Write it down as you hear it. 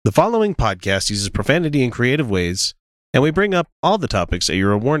The following podcast uses profanity in creative ways, and we bring up all the topics that you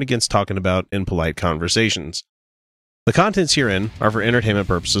are warned against talking about in polite conversations. The contents herein are for entertainment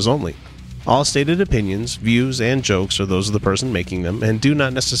purposes only. All stated opinions, views, and jokes are those of the person making them and do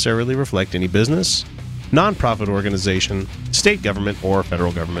not necessarily reflect any business, non-profit organization, state government, or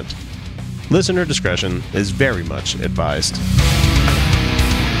federal government. Listener discretion is very much advised.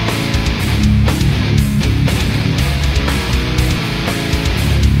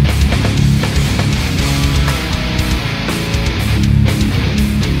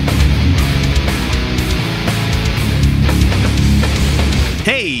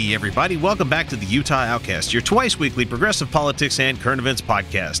 Hey everybody, welcome back to the Utah Outcasts, your twice weekly progressive politics and current events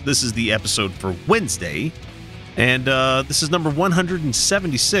podcast. This is the episode for Wednesday, and this is number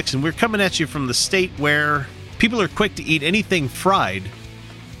 176, and we're coming at you from the state where people are quick to eat anything fried,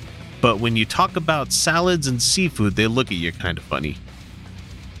 but when you talk about salads and seafood, they look at you kind of funny.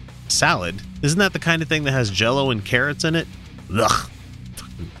 Salad? Isn't that the kind of thing that has Jell-O and carrots in it? Ugh.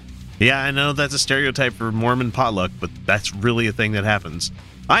 Yeah, I know that's a stereotype for Mormon potluck, but that's really a thing that happens.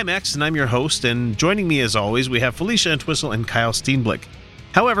 I'm X, and I'm your host, and joining me as always, we have Felicia and Twistle and Kyle Steenblick.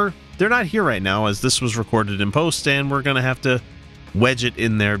 However, they're not here right now, as this was recorded in post, and we're going to have to wedge it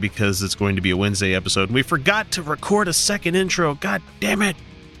in there because it's going to be a Wednesday episode. We forgot to record a second intro. God damn it.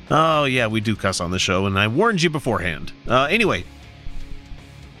 Oh, yeah, we do cuss on the show, and I warned you beforehand. Anyway,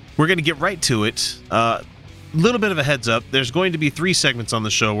 we're going to get right to it. Little bit of a heads up, there's going to be 3 segments on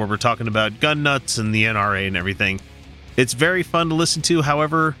the show where we're talking about gun nuts and the NRA and everything. It's very fun to listen to.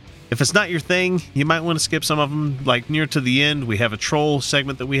 However, if it's not your thing, you might want to skip some of them, like near to the end. We have a troll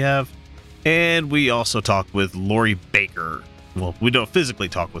segment that we have, and we also talk with Lori Baker. Well, we don't physically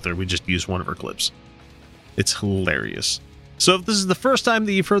talk with her, we just use one of her clips. It's hilarious. So if this is the first time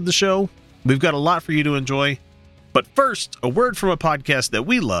that you've heard the show, we've got a lot for you to enjoy. But first, a word from a podcast that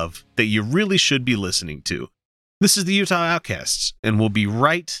we love that you really should be listening to. This is the Utah Outcasts, and we'll be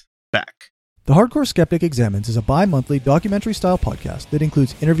right back. The Hardcore Skeptic Examines is a bi-monthly documentary-style podcast that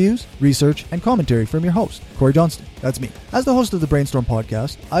includes interviews, research, and commentary from your host, Corey Johnston. That's me. As the host of the Brainstorm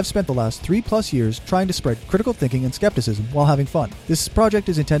podcast, I've spent the last 3+ years trying to spread critical thinking and skepticism while having fun. This project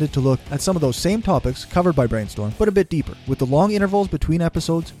is intended to look at some of those same topics covered by Brainstorm, but a bit deeper. With the long intervals between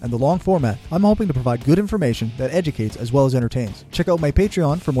episodes and the long format, I'm hoping to provide good information that educates as well as entertains. Check out my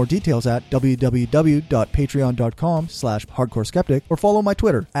Patreon for more details at www.patreon.com/hardcoreskeptic or follow my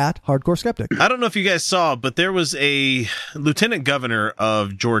Twitter @hardcoreskeptic. I don't know if you guys saw, but there was a lieutenant governor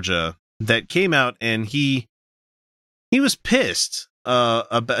of Georgia that came out and he was pissed.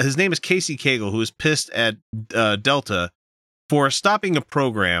 His name is Casey Cagle, who was pissed at Delta for stopping a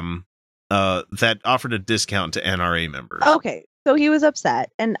program that offered a discount to NRA members. Okay, so he was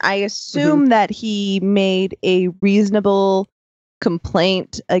upset, and I assume that he made a reasonable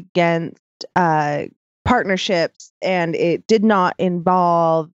complaint against partnerships, and it did not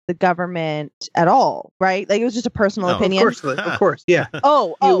involve the government at all, right? Like, it was just a personal opinion. Of course, yeah. It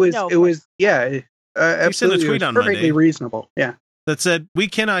was, absolutely. Sent a tweet on perfectly Monday reasonable, yeah. That said, we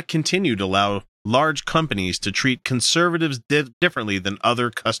cannot continue to allow large companies to treat conservatives differently than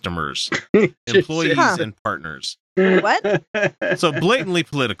other customers, employees, and partners. What? So blatantly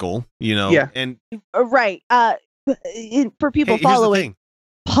political, you know. Yeah. And Right. For people following,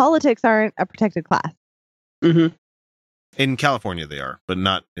 politics aren't a protected class. Mm-hmm. In California they are, but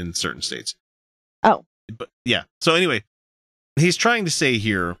not in certain states. Oh. But yeah. So anyway, he's trying to say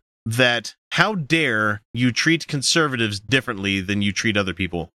here that how dare you treat conservatives differently than you treat other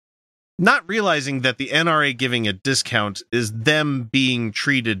people, not realizing that the NRA giving a discount is them being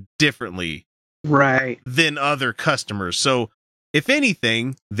treated differently than other customers. So if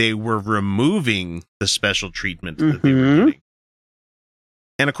anything, they were removing the special treatment that they were getting.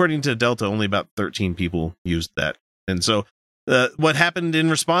 And according to Delta, only about 13 people used that. And so what happened in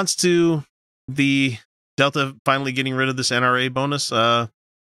response to the Delta finally getting rid of this NRA bonus? They're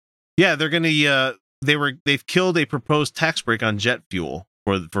going to they've killed a proposed tax break on jet fuel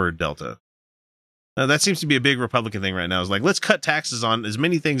for Delta. That seems to be a big Republican thing right now. Is like, let's cut taxes on as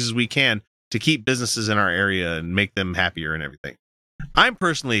many things as we can to keep businesses in our area and make them happier and everything. I'm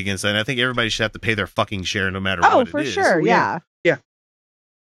personally against that. And I think everybody should have to pay their fucking share no matter what it is. Oh, for sure. Yeah.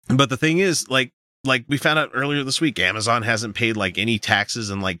 But the thing is, like we found out earlier this week, Amazon hasn't paid like any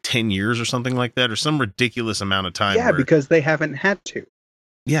taxes in like 10 years or something like that, or some ridiculous amount of time. Yeah, because they haven't had to.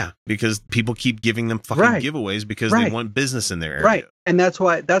 Yeah, because people keep giving them fucking giveaways because they want business in their area. Right. And that's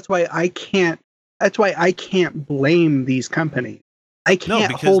why I can't blame these companies. I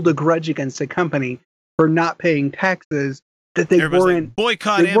can't hold a grudge against a company for not paying taxes that they weren't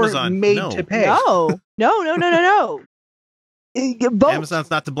boycott Amazon. Made to pay. No. Vote. Amazon's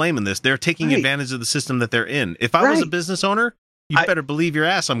not to blame in this. They're taking advantage of the system that they're in. If I was a business owner, you better believe your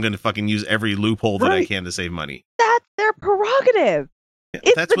ass I'm going to fucking use every loophole that I can to save money. That's their prerogative.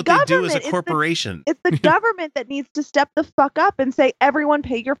 That's what they do as a corporation. It's the government that needs to step the fuck up and say, everyone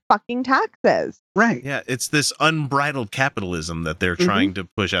pay your fucking taxes. Right. Yeah, it's this unbridled capitalism that they're trying to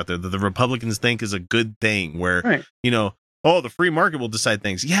push out there that the Republicans think is a good thing where, the free market will decide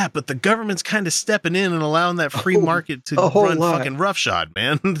things. Yeah, but the government's kind of stepping in and allowing that free market to run fucking roughshod,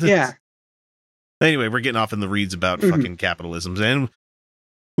 man. Yeah. Anyway, we're getting off in the reeds about fucking capitalisms, and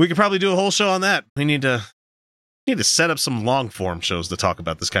we could probably do a whole show on that. We need to set up some long form shows to talk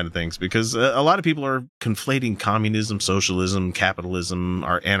about this kind of things because a lot of people are conflating communism, socialism, capitalism,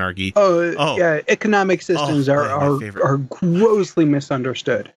 or anarchy. Yeah, economic systems are grossly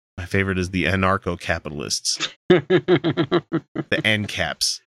misunderstood. My favorite is the anarcho-capitalists, the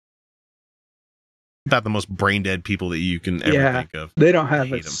ANCAPs. About the most brain dead people that you can ever think of. They don't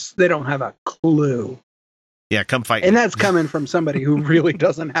have a clue. Yeah, come fight. And that's coming from somebody who really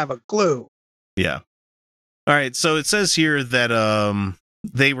doesn't have a clue. Yeah. All right, so it says here that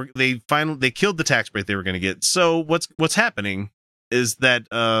they killed the tax break they were going to get. So what's happening is that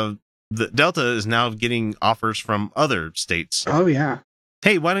the Delta is now getting offers from other states. Oh yeah.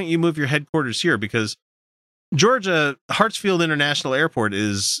 Hey, why don't you move your headquarters here? Because Georgia Hartsfield International Airport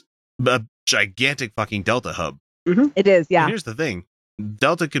is a gigantic fucking Delta hub. Mm-hmm. It is, yeah. And here's the thing: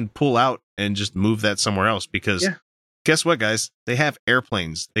 Delta can pull out and just move that somewhere else because. Yeah. Guess what, guys? They have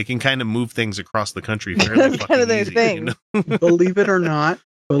airplanes. They can kind of move things across the country fairly fucking kind of their easy. Thing. You know? Believe it or not,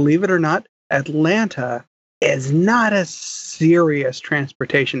 Atlanta is not a serious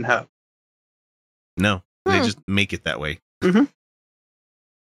transportation hub. No, they just make it that way. Mm-hmm.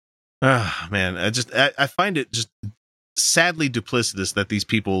 Oh, man, I find it just sadly duplicitous that these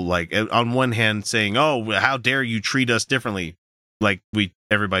people, like, on one hand saying, "Oh, how dare you treat us differently?" Like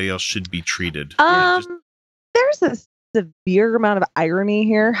everybody else should be treated. There's a severe amount of irony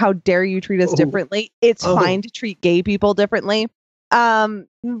here. How dare you treat us differently? It's fine to treat gay people differently.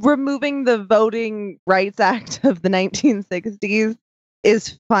 Removing the Voting Rights Act of the 1960s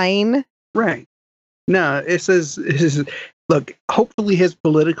is fine. Right. No, it says, look, hopefully his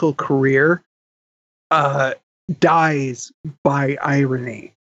political career dies by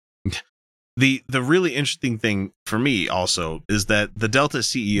irony. The really interesting thing for me also is that the Delta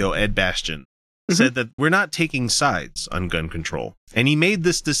CEO, Ed Bastian, said that we're not taking sides on gun control. And he made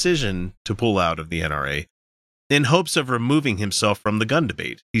this decision to pull out of the NRA in hopes of removing himself from the gun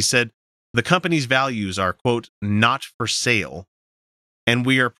debate. He said, the company's values are, quote, not for sale. And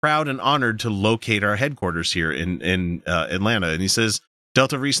we are proud and honored to locate our headquarters here in Atlanta. And he says,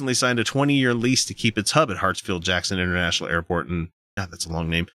 Delta recently signed a 20-year lease to keep its hub at Hartsfield-Jackson International Airport. And God, that's a long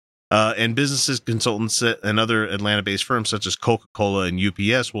name. And businesses, consultants, and other Atlanta-based firms such as Coca-Cola and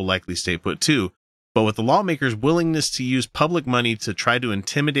UPS will likely stay put too. But with the lawmakers' willingness to use public money to try to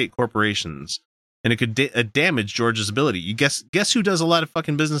intimidate corporations, and it could damage Georgia's ability. You guess who does a lot of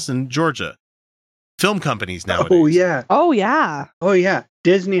fucking business in Georgia? Film companies nowadays. Oh yeah.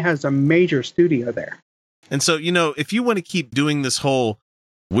 Disney has a major studio there. And so, if you want to keep doing this whole,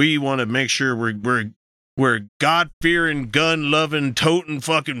 we want to make sure we're God-fearing, gun-loving, toting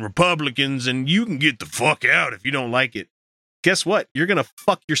fucking Republicans, and you can get the fuck out if you don't like it. Guess what? You're going to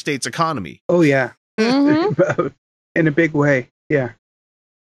fuck your state's economy. Oh, yeah. Mm-hmm. In a big way. Yeah.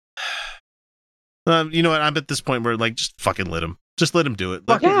 You know what? I'm at this point where, like, just fucking let him do it.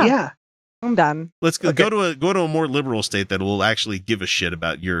 Yeah. I'm done. Let's go to a more liberal state that will actually give a shit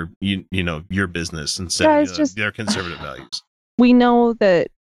about your business instead of their conservative values. We know that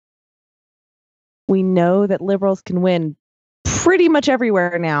liberals can win pretty much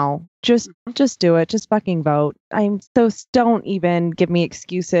everywhere now. Just do it. Just fucking vote. Don't even give me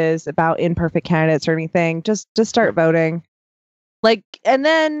excuses about imperfect candidates or anything. Just start voting. Like, and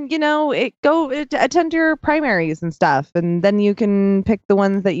then, attend your primaries and stuff. And then you can pick the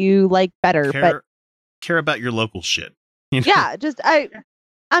ones that you like better. Care about your local shit. Yeah,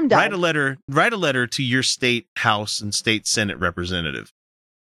 I'm done. Write a letter to your state house and state Senate representative.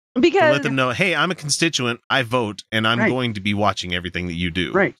 Because let them know, hey, I'm a constituent, I vote, and I'm going to be watching everything that you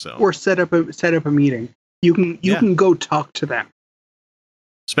do. Right. So. Or set up a meeting. You can go talk to them.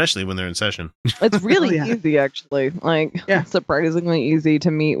 Especially when they're in session. It's really easy, actually. Surprisingly easy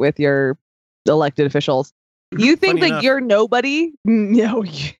to meet with your elected officials. You think that you're nobody? No,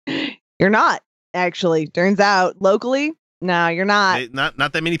 you're not, actually. Turns out, locally, no, you're not. Not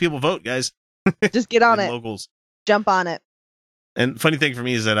that many people vote, guys. Just get on it. Locals. Jump on it. And funny thing for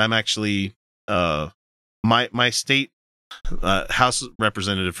me is that I'm actually my state House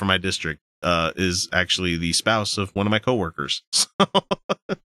representative for my district is actually the spouse of one of my coworkers.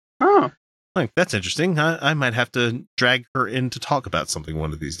 Oh, Like, that's interesting. I might have to drag her in to talk about something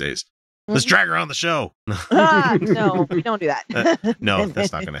one of these days. Let's drag her on the show. No, we don't do that. No,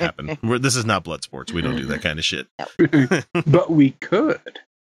 that's not going to happen. This is not blood sports. We don't do that kind of shit. but we could.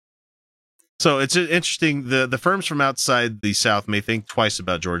 So it's interesting. The firms from outside the South may think twice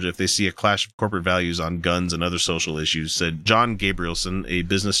about Georgia if they see a clash of corporate values on guns and other social issues, said John Gabrielson, a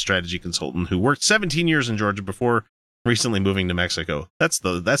business strategy consultant who worked 17 years in Georgia before recently moving to Mexico. That's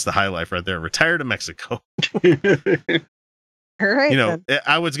the high life right there. Retire to Mexico. All right. You know,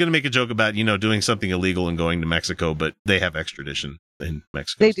 I was going to make a joke about, doing something illegal and going to Mexico, but they have extradition in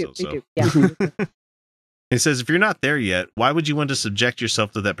Mexico. They do. So. They do. Yeah. It says, if you're not there yet, why would you want to subject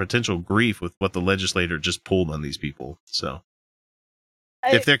yourself to that potential grief with what the legislator just pulled on these people? So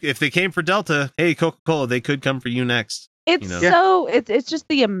if they came for Delta, hey, Coca-Cola, they could come for you next. It's it's just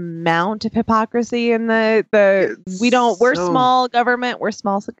the amount of hypocrisy in we're small government, we're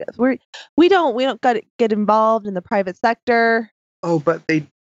small, we don't got to get involved in the private sector. Oh, but they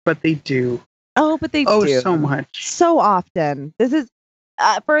do. Oh, but they do. Oh, so much. So often. This is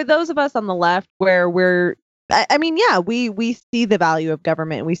for those of us on the left where we see the value of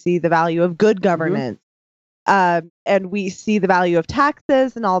government, we see the value of good governance, and we see the value of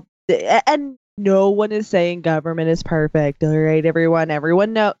taxes and all, and no one is saying government is perfect. All right,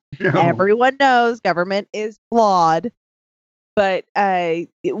 everyone knows government is flawed, but we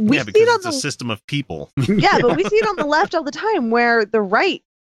see it on a system of people. Yeah, but we see it on the left all the time, where the right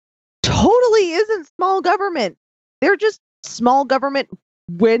totally isn't small government. They're just small government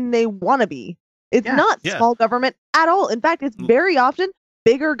when they want to be. It's not small government at all. In fact, it's very often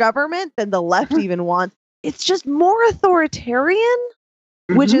bigger government than the left even wants. It's just more authoritarian,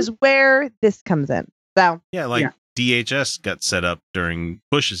 which is where this comes in. So DHS got set up during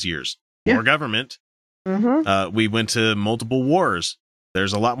Bush's years. More government. We went to multiple wars.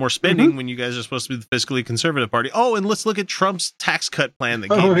 There's a lot more spending when you guys are supposed to be the fiscally conservative party. Oh, and let's look at Trump's tax cut plan that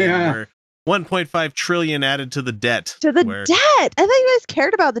came in where 1.5 trillion added to the debt. Debt. I thought you guys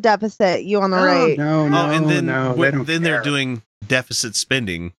cared about the deficit. You on the right? No. Then they're doing deficit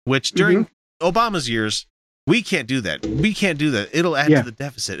spending, which during Obama's years, we can't do that. It'll add to the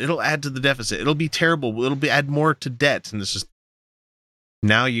deficit. It'll be terrible. Add more to debt, and it's just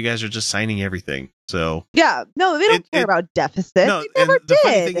now you guys are just signing everything. So they don't care about deficit. No, they never did. The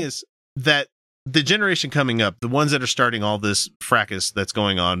funny thing is that the generation coming up, the ones that are starting all this fracas that's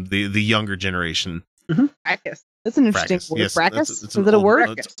going on, the younger generation. Fracas. That's an interesting word. Yes, fracas? Is it a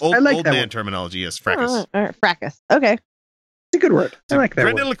word? Old, I like old that man word. terminology, yes. Fracas. All right, fracas. Okay. It's a good word. I like that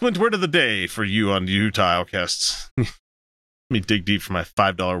word. Grandiloquent word of the day for you on Utah Outcasts. Let me dig deep for my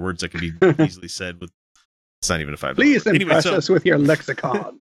 $5 words that can be easily said with. It's not even a $5. Please impress us with your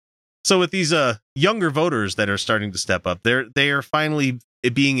lexicon. So with these younger voters that are starting to step up, they are finally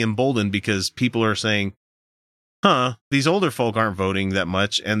being emboldened because people are saying, these older folk aren't voting that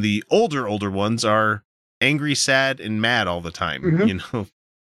much, and the older ones are angry, sad, and mad all the time.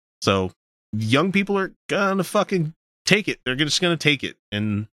 So young people are gonna fucking take it. They're just gonna take it,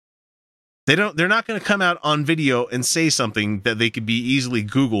 and they're not gonna come out on video and say something that they could be easily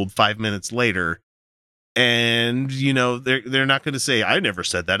Googled 5 minutes later. And they're not going to say, I never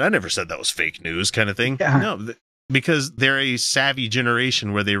said that was fake news kind of thing. No, because they're a savvy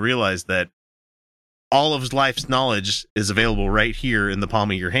generation where they realize that all of life's knowledge is available right here in the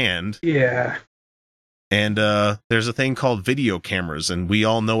palm of your hand. Yeah. And there's a thing called video cameras, and we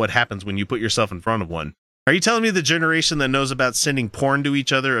all know what happens when you put yourself in front of one. Are you telling me the generation that knows about sending porn to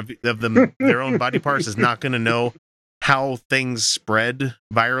each other of them their own body parts is not going to know how things spread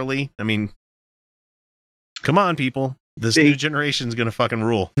virally? I mean, come on, people. This new generation is going to fucking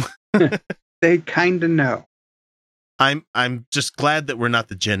rule. They kind of know. I'm just glad that we're not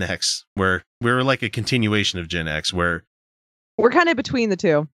the Gen X, where we're like a continuation of Gen X, where we're kind of between the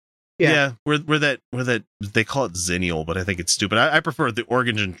two. Yeah, we're that they call it Zennial, but I think it's stupid. I prefer the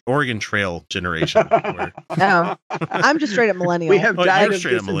Oregon Trail generation. No, I'm just straight up millennial. We have died of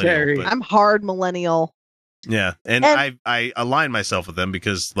dysentery. I'm hard millennial. Yeah, and I align myself with them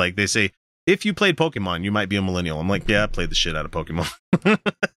because, like, they say, if you played Pokemon, you might be a millennial. I'm like, yeah, I played the shit out of Pokemon.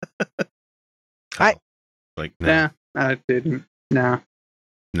 No, I didn't. No.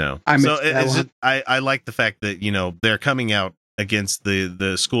 I like the fact that they're coming out against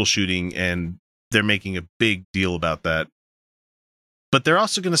the school shooting and they're making a big deal about that. But they're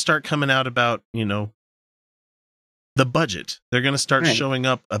also going to start coming out about the budget. They're going to start showing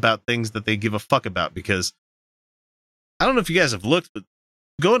up about things that they give a fuck about, because I don't know if you guys have looked, but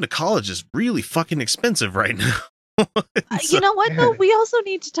going to college is really fucking expensive right now. You know what, though? We also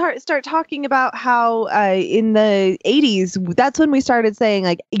need to start talking about how in the 80s, that's when we started saying,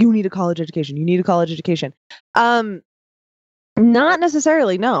 like, you need a college education. You need a college education. Not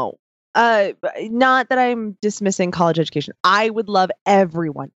necessarily, no. Not that I'm dismissing college education. I would love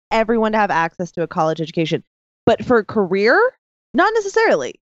everyone to have access to a college education. But for a career, not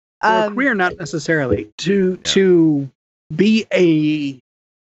necessarily. For a career, not necessarily. To be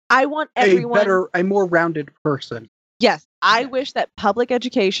I want everyone a more rounded person. Yes, I wish that public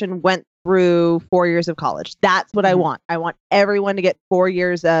education went through 4 years of college. That's what I want. I want everyone to get 4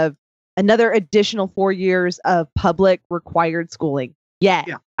 years of another additional 4 years of public required schooling. Yeah,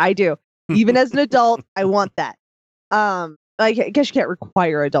 I do. Even as an adult, I want that. I guess you can't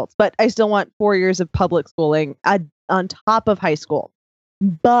require adults, but I still want 4 years of public schooling on top of high school.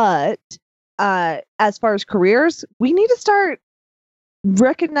 But as far as careers, we need to start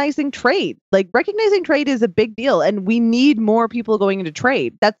recognizing trade. Like, recognizing trade is a big deal, and we need more people going into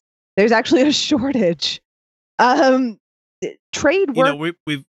trade. There's actually a shortage. Trade work.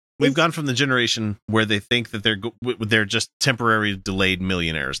 We've gone from the generation where they think that they're just temporary delayed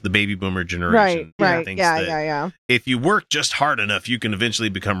millionaires, the baby boomer generation. Right. Thinks Yeah. If you work just hard enough, you can eventually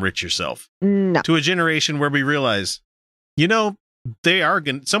become rich yourself. No. To a generation where we realize,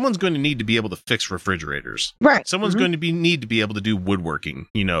 someone's going to need to be able to fix refrigerators. Right. Someone's going to need to be able to do woodworking.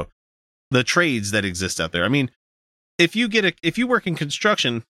 The trades that exist out there. I mean, if you work in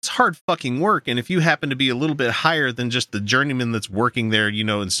construction, it's hard fucking work. And if you happen to be a little bit higher than just the journeyman that's working there,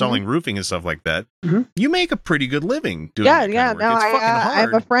 installing roofing and stuff like that, you make a pretty good living doing that kind of work. It's fucking hard. I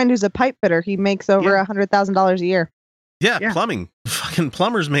have a friend who's a pipe fitter. He makes over $100,000 a year. Yeah, plumbing. Fucking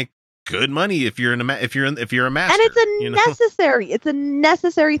plumbers make good money if you're a master. And it's a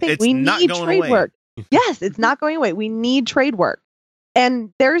necessary thing. We need trade work. Yes, it's not going away. We need trade work.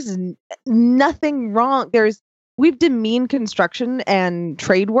 And there's nothing wrong. We've demeaned construction and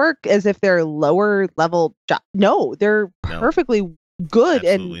trade work as if they're lower level jobs. No, they're perfectly good.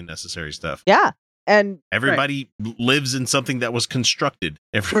 Absolutely and necessary stuff. Yeah. And everybody lives in something that was constructed.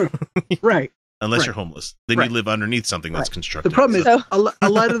 Right. Unless you're homeless, then you live underneath something that's constructed. The problem is a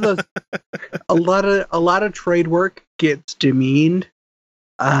lot of those, a lot of trade work gets demeaned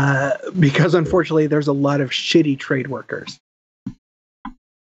because unfortunately there's a lot of shitty trade workers.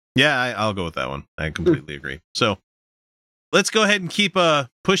 Yeah, I'll go with that one. I completely agree. So let's go ahead and keep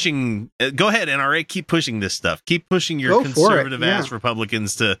pushing. Go ahead, NRA, keep pushing this stuff. Keep pushing your conservative ass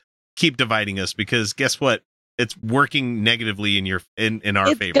Republicans to keep dividing us, because guess what? It's working negatively in our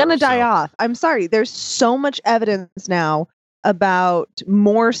favor. It's gonna die off. I'm sorry. There's so much evidence now about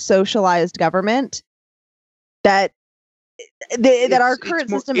more socialized government that our current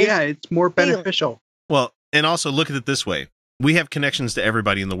system is. Yeah, it's more beneficial. Well, and also look at it this way. We have connections to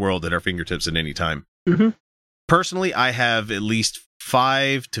everybody in the world at our fingertips at any time. Personally, I have at least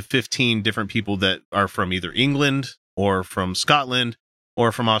 5 to 15 different people that are from either England or from Scotland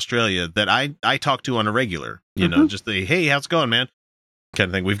or from Australia that I talk to on a regular, just the, hey, how's it going, man? Kind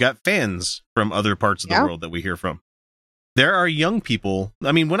of thing. We've got fans from other parts of the world that we hear from. There are young people.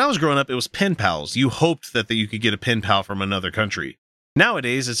 I mean, when I was growing up, it was pen pals. You hoped that you could get a pen pal from another country.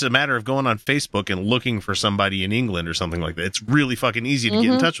 Nowadays, it's a matter of going on Facebook and looking for somebody in England or something like that. It's really fucking easy to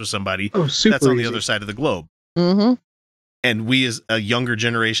get in touch with somebody that's on the other side of the globe. And we, as a younger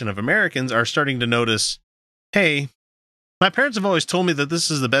generation of Americans, are starting to notice, hey, my parents have always told me that this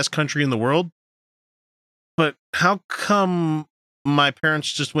is the best country in the world, but how come my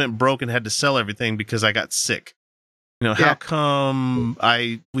parents just went broke and had to sell everything because I got sick? How come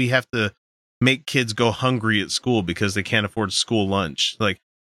we have to make kids go hungry at school because they can't afford school lunch? Like,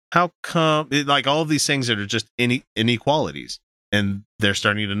 how come, all of these things that are just inequalities, and they're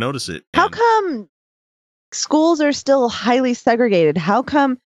starting to notice it. How come schools are still highly segregated? How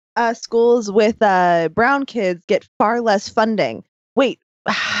come schools with brown kids get far less funding? Wait,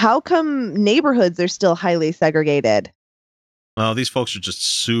 how come neighborhoods are still highly segregated? Well, these folks are just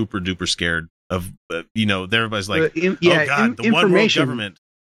super duper scared of, everybody's like, oh God, the one world government.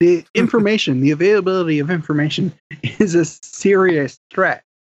 The the availability of information is a serious threat.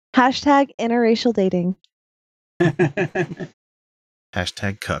 Hashtag interracial dating.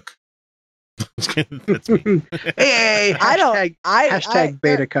 Hashtag cuck. That's me. Hey, hashtag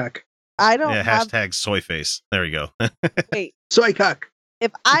beta cuck. I don't hashtag soy face. There we go. Wait. Soy cuck.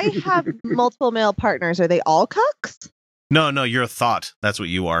 If I have multiple male partners, are they all cucks? No, you're a thought. That's what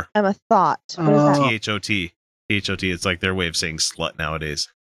you are. I'm a thought. What is that? THOT. THOT. It's like their way of saying slut nowadays.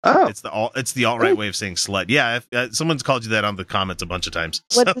 Oh, it's the alt-right way of saying slut. Yeah, someone's called you that on the comments a bunch of times.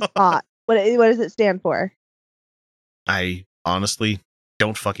 What's the thought? What does it stand for? I honestly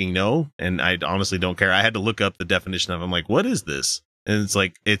don't fucking know, and I honestly don't care. I had to look up the definition of it. I'm like, what is this? And it's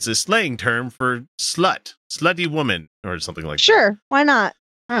like, it's a slang term for slut, slutty woman, or something like that. Sure, why not?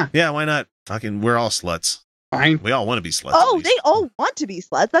 Yeah, why not? Fucking, we're all sluts. Fine. We all want to be sluts. Oh, they all want to be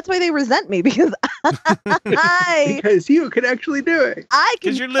sluts. That's why they resent me, because Because you can actually do it.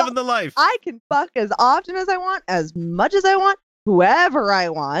 Because you're living the life. I can fuck as often as I want, as much as I want, whoever I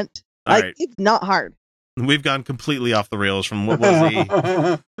want. All Like, right. it's not hard. We've gone completely off the rails from what was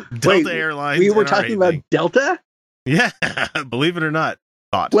a Delta Airlines. We were NRA talking about thing. Delta? Yeah, believe it or not.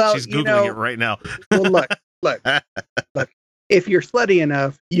 Thought. Well, She's Googling it right now. Well, look. If you're slutty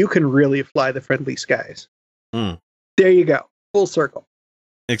enough, you can really fly the friendly skies. Mm. There you go. Full circle.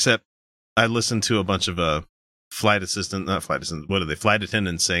 Except I listened to a bunch of not flight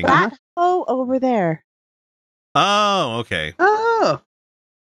attendants saying, Oh, over there. oh, okay. Oh.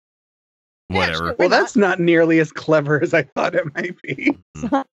 Whatever. Why Well, not? that's not nearly as clever as I thought it might be.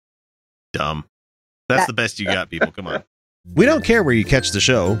 Dumb. That's the best you got, people. Come on. We don't care where you catch the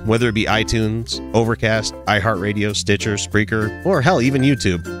show, whether it be iTunes, Overcast, iHeartRadio, Stitcher, Spreaker, or hell, even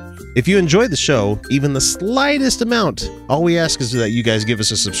YouTube. If you enjoy the show, even the slightest amount, all we ask is that you guys give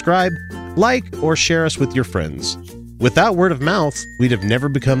us a subscribe, like, or share us with your friends. Without word of mouth, we'd have never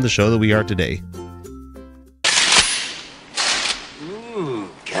become the show that we are today.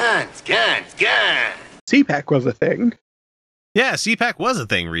 Guns. CPAC was a thing. Yeah, CPAC was a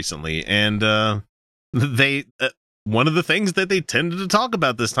thing recently, and they one of the things that they tended to talk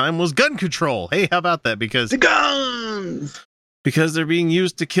about this time was gun control. Hey, how about that? Because The guns! because they're being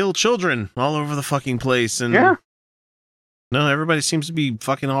used to kill children all over the fucking place, and Yeah. no, everybody seems to be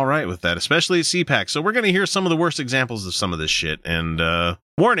fucking all right with that, especially at CPAC. So we're going to hear some of the worst examples of some of this shit, and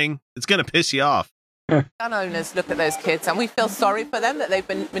warning, it's going to piss you off. Gun owners look at those kids and we feel sorry for them that they've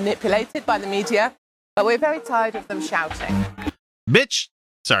been manipulated by the media, but we're very tired of them shouting. Bitch,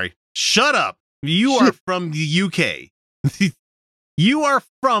 sorry, shut up. You are from the UK. You are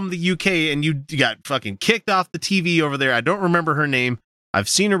from the UK, and you got fucking kicked off the TV over there. I don't remember her name. I've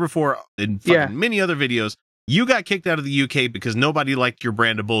seen her before in fucking many other videos. You got kicked out of the UK because nobody liked your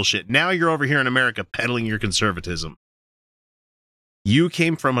brand of bullshit. Now you're over here in America peddling your conservatism. You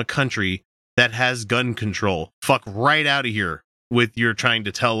came from a country that has gun control. Fuck right out of here with your trying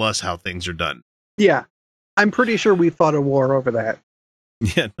to tell us how things are done. Yeah. I'm pretty sure we fought a war over that.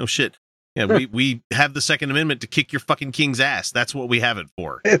 Yeah, no shit. Yeah, we have the Second Amendment to kick your fucking king's ass. That's what we have it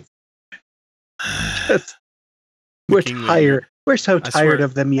for. We're King tired. We're so tired swear.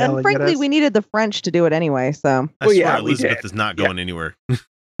 of them yelling And frankly, at us. we needed the French to do it anyway, so. I Well, swear yeah, we Elizabeth did. is not going anywhere.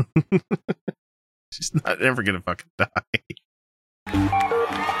 She's not ever going to fucking die.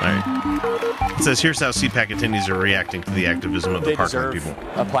 All right. It says, here's how CPAC attendees are reacting to the activism of the They Parkland deserve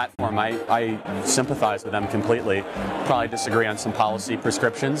people. a platform. I sympathize with them completely. Probably disagree on some policy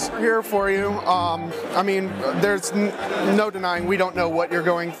prescriptions. We're here for you. I mean, there's no denying we don't know what you're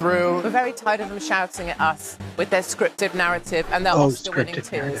going through. We're very tired of them shouting at us with their scripted narrative and their Oh, Oscar-winning scripted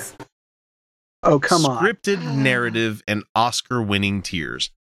tears. narrative. Oh, come on. Scripted narrative and Oscar-winning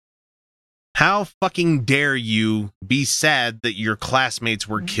tears. How fucking dare you be sad that your classmates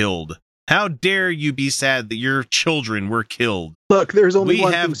were killed? How dare you be sad that your children were killed? Look, there's only We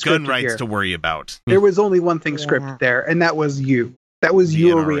one have thing gun scripted rights here. to worry about. There was only one thing scripted there, and that was you. That was The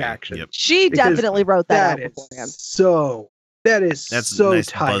your NRA, reaction. yep. She Because definitely wrote that out That is beforehand. so. That is That's so nice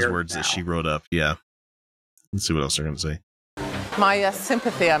tired buzzwords now. that she wrote up. Yeah. Let's see what else they're going to say. My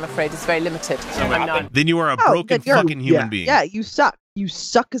sympathy, I'm afraid, is very limited. I'm none. Then you are a Oh, broken then you're- fucking human yeah. being. Yeah, you suck. You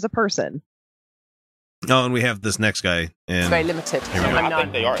suck as a person. Oh, and we have this next guy. It's very And limited. Here we go. I'm I none.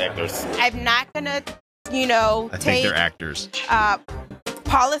 think they are actors. I'm not gonna, I think take they're actors.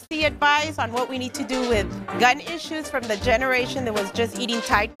 policy advice on what we need to do with gun issues from the generation that was just eating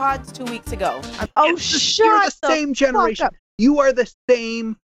Tide Pods 2 weeks ago. Oh, You're shut the same fuck generation. up. You are the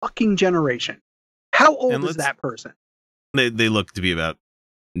same fucking generation. How old And is let's- that person? They look to be about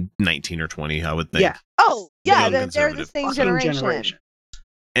 19 or 20, I would think. Yeah. Oh, yeah, Young they're the conservative. same Fucking generation.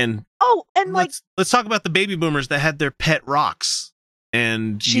 And Oh, and like, let's talk about the baby boomers that had their pet rocks.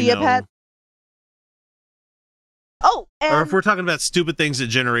 And Chia pets. Oh, and or if we're talking about stupid things that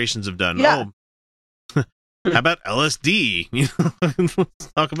generations have done. Yeah. Oh, how about LSD? You know,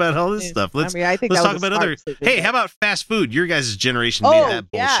 let's talk about all this stuff. Let's I think let's that talk was a about smart other. decision. Hey, how about fast food? Your guys' generation Oh, made that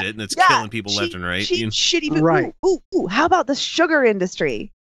yeah. bullshit, and it's Yeah, killing people left and right. You know? Shitty food. Right. Ooh, how about the sugar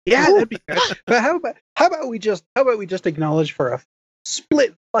industry? Yeah, Ooh. that'd be good. But how about we just acknowledge for a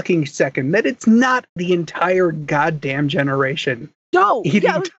split fucking second that it's not the entire goddamn generation No, eating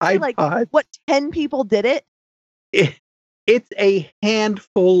yeah, I was gonna say, Tide like, Pods. what, 10 people did it? It's a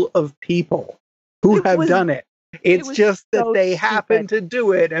handful of people who It have was- done it. It's was just that so they happen stupid. to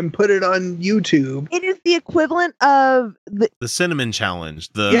do it and put it on YouTube. It is the equivalent of The cinnamon challenge,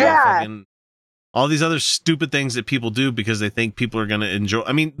 the Yeah. fucking, all these other stupid things that people do because they think people are going to enjoy.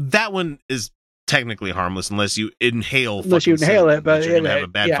 I mean, that one is technically harmless unless you inhale. Unless you fucking inhale cinnamon, it, but which you're going to yeah, have a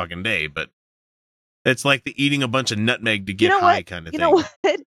bad yeah. fucking day. But it's like the eating a bunch of nutmeg to get you know high what? kind of You thing. know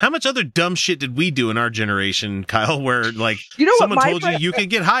what? How much other dumb shit did we do in our generation, Kyle, where like You know what someone my told friend- you can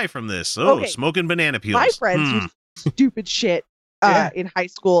get high from this? Oh, Okay. smoking banana peels. My friends Hmm. used stupid shit Yeah. in high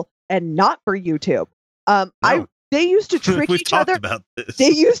school, and not for YouTube. No. They used to trick We've each talked other. about this. They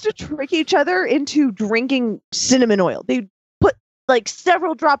used to trick each other into drinking cinnamon oil. They'd put like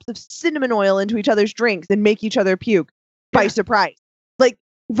several drops of cinnamon oil into each other's drinks and make each other puke by Yeah. surprise. Like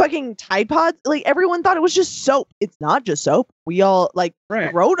fucking Tide Pods. Like everyone thought it was just soap. It's not just soap. We all like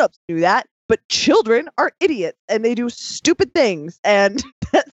Right. grown-ups knew that, but children are idiots and they do stupid things. And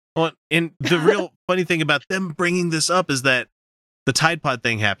Well, and the real funny thing about them bringing this up is that the Tide Pod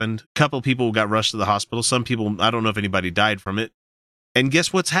thing happened. A couple people got rushed to the hospital. Some people, I don't know if anybody died from it. And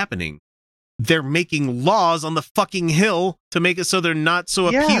guess what's happening? They're making laws on the fucking Hill to make it so they're not so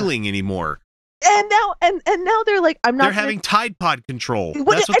Yeah. appealing anymore. now they're like, I'm not They're gonna- having Tide Pod control.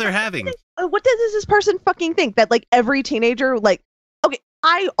 What- That's what and- they're having. what does this person fucking think that like every teenager, like, okay,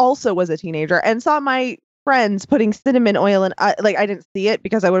 I also was a teenager and saw my friends putting cinnamon oil in, like I didn't see it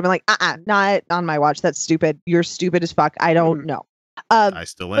because I would have been like, not on my watch. That's stupid. You're stupid as fuck. I don't know. I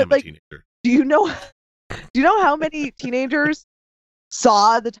still am but, like, a teenager. Do you know how many teenagers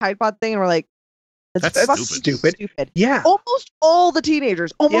saw the Tide Pod thing and were like, That's fucking stupid. stupid. Yeah. Almost all the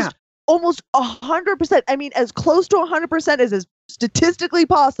teenagers, almost 100%. I mean, as close to 100% as is statistically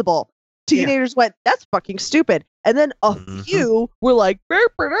possible. Yeah. Teenagers went, that's fucking stupid. And then a Mhm. few were like,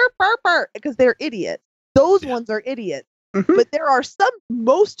 because they're idiots. Those Yeah. ones are idiots. Mhm. But there are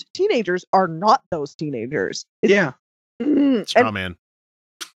most teenagers are not those teenagers. Yeah. Straw man.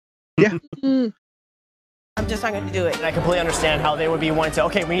 Mm, I'm just not going to do it. And I completely understand how they would be wanting to,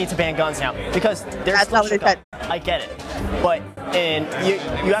 okay, we need to ban guns now. Because there's That's still not what they shit said. up. I get it. But, and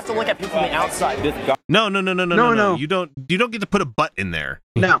you have to look at people from the outside. No. No. You don't get to put a butt in there.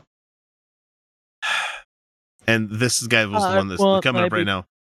 No. And this guy was the one that's well, coming up maybe. right now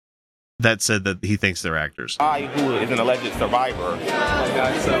that said that he thinks they're actors. I, who is an alleged survivor,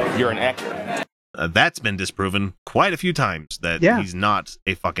 you're an actor. That's been disproven quite a few times that Yeah. he's not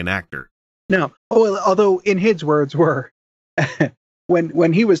a fucking actor. No. Oh, well, although in his words were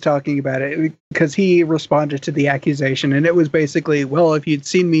when he was talking about it, because he responded to the accusation, and it was basically, well, if you'd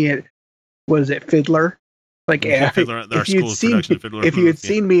seen me at, was it Fiddler? Like, Fiddler, our if you'd school's seen production of Fiddler. if you had Yeah.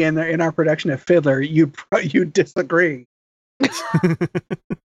 seen me in our production of Fiddler, you'd disagree.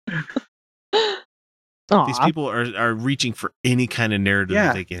 These people are reaching for any kind of narrative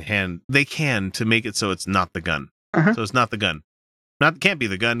Yeah. that they can to make it so it's not the gun. Uh-huh. So it's not the gun. Can't be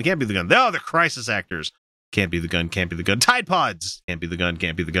the gun. Can't be the gun. Oh, the crisis actors. Can't be the gun. Can't be the gun. Tide Pods. Can't be the gun.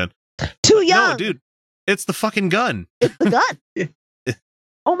 Can't be the gun. too young. No, dude. It's the fucking gun. It's the gun.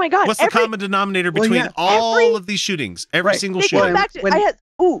 Oh my god. What's the common denominator Well, between yeah, all every- of these shootings? Every Right. single They shooting. come back to, When- I had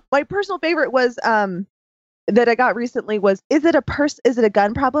my personal favorite was that I got recently was, is it a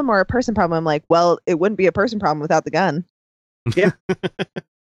gun problem or a person problem? I'm like, well, it wouldn't be a person problem without the gun.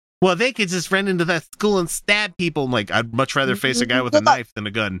 Well, they could just run into that school and stab people. I'm like, I'd much rather face a guy with a knife than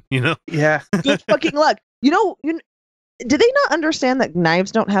a gun, you know? Yeah. Good fucking luck. You do they not understand that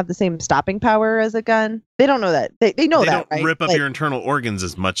knives don't have the same stopping power as a gun? They don't know that. They know They that, don't right? rip up Like, your internal organs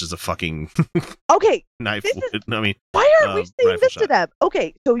as much as a fucking okay, knife This is- would. I mean, why aren't we saying rifle this to shot. them?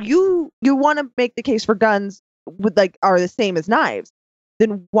 Okay, so you want to make the case for guns with like are the same as knives.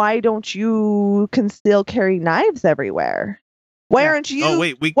 Then why don't you can still carry knives everywhere? Why Yeah. aren't you oh,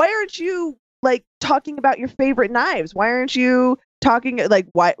 wait, why aren't you like talking about your favorite knives? Why aren't you talking like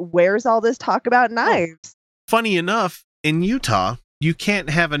where's all this talk about knives? funny enough, in Utah, you can't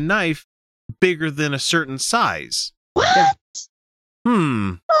have a knife bigger than a certain size. What?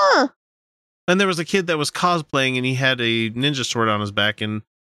 Huh. And there was a kid that was cosplaying and he had a ninja sword on his back and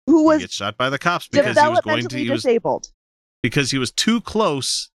Who he was gets shot by the cops because he was going to developmentally he was, disabled. because he was too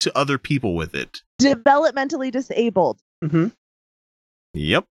close to other people with it. Developmentally disabled. Mm-hmm.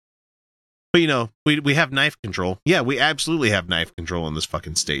 Yep. But you know, we have knife control. Yeah, we absolutely have knife control in this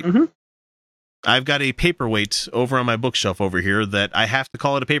fucking state. Mhm. I've got a paperweight over on my bookshelf over here that I have to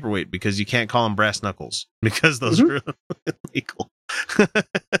call it a paperweight because you can't call them brass knuckles because those are illegal.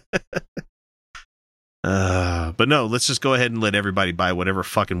 But no, let's just go ahead and let everybody buy whatever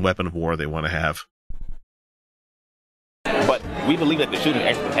fucking weapon of war they want to have. But we believe that the shooting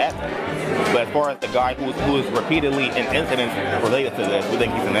actually happened. But as far as the guy who is repeatedly in incidents related to this, we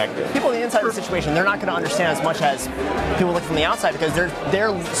think he's an actor. People on the inside of the situation, they're not going to understand as much as people look from the outside because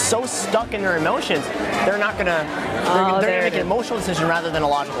they're so stuck in their emotions. They're not going to. They're going to make an emotional decision rather than a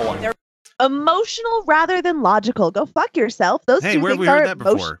logical one. Emotional rather than logical. Go fuck yourself. Those two where have things we heard aren't that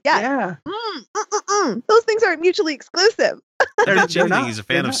before? Yeah. Those things aren't mutually exclusive. He's a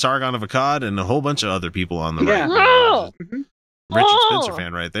fan of Sargon of Akkad and a whole bunch of other people on the right. No. Richard Spencer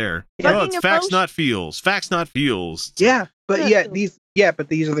fan right there. Yeah. It's facts, not feels. Facts, not feels. Yeah, but these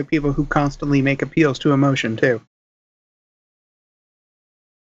are the people who constantly make appeals to emotion too.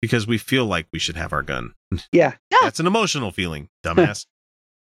 Because we feel like we should have our gun. Yeah. That's an emotional feeling, dumbass.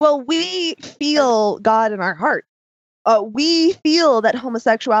 Well, we feel God in our heart. We feel that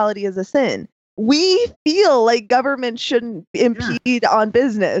homosexuality is a sin. We feel like government shouldn't impede on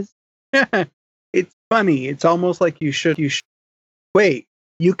business. It's funny. It's almost like you should. Wait,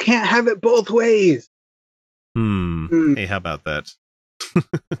 you can't have it both ways. Hey, how about that?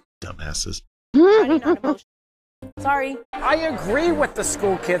 Dumbasses. Sorry. I agree with the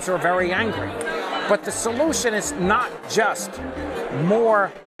school kids who are very angry, but the solution is not just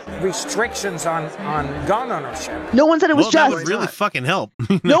more restrictions on gun ownership. No one said it was That just. would really fucking help.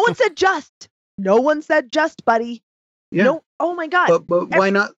 No one said just. No one said just, buddy. Yeah. No. Oh my God. But why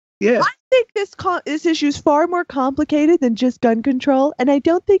not? Yeah. I think this issue is far more complicated than just gun control, and I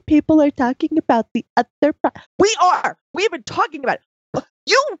don't think people are talking about the other. We are. We have been talking about it.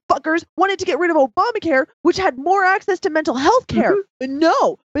 You fuckers wanted to get rid of Obamacare, which had more access to mental health care. But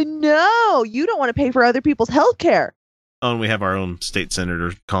no, you don't want to pay for other people's health care. Oh, and we have our own state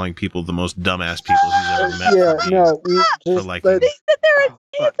senator calling people the most dumbass people he's ever met. They said it's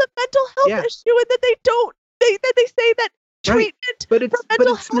a mental health issue, and that they don't. They say that treatment for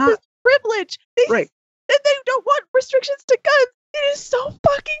mental health is privilege. They don't want restrictions to guns. It is so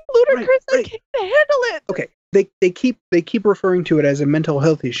fucking ludicrous. I can't handle it. Okay, they keep referring to it as a mental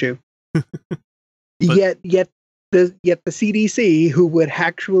health issue. yet the CDC, who would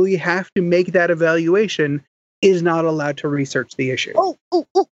actually have to make that evaluation, is not allowed to research the issue.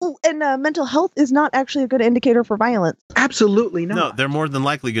 And mental health is not actually a good indicator for violence. Absolutely not. No, they're more than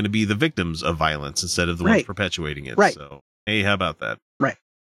likely going to be the victims of violence instead of the ones perpetuating it. Right. So, hey, how about that? Right.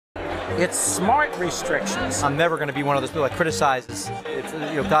 It's smart restrictions. I'm never going to be one of those people that criticizes,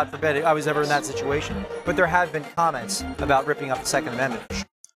 if, God forbid I was ever in that situation. But there have been comments about ripping up the Second Amendment.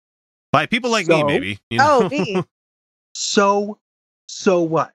 By people like me, maybe. You know? Oh, me. So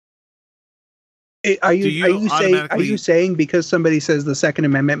what? Are you saying because somebody says the Second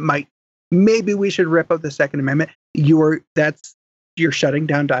Amendment maybe we should rip up the Second Amendment, you're shutting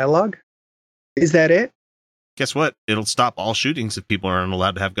down dialogue? Is that it? Guess what? It'll stop all shootings if people aren't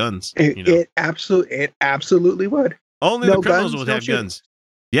allowed to have guns. It absolutely would. Only the criminals would have guns.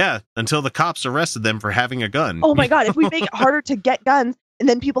 Yeah, until the cops arrested them for having a gun. Oh my God! If we make it harder to get guns, and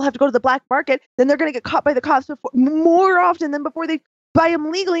then people have to go to the black market, then they're going to get caught by the cops more often than before they buy them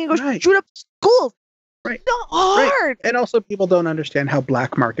legally and go shoot up schools. Right. Not hard. Right. And also, people don't understand how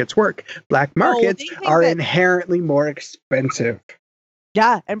black markets work. Black markets are inherently more expensive.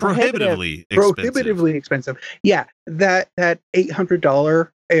 Yeah, and prohibitively expensive. Yeah, that $800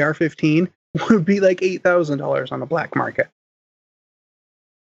 AR-15 would be like $8,000 on the black market.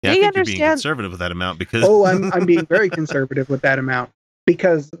 Yeah, I think you're being conservative with that amount because I'm being very conservative with that amount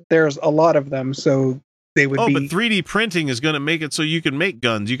because there's a lot of them, so they would be. But 3D printing is going to make it so you can make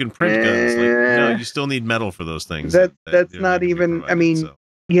guns. You can print guns. Like, you still need metal for those things. That's not even. I mean,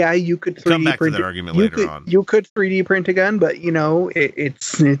 yeah, you could 3D come back print to that argument later on. You could 3D print a gun, but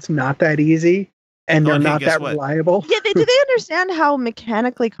it's not that easy, and they're not that reliable. Yeah, do they understand how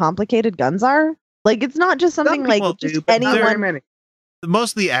mechanically complicated guns are? Like, it's not just something like just anyone.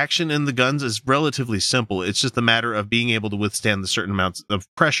 Most of the action in the guns is relatively simple. It's just a matter of being able to withstand the certain amounts of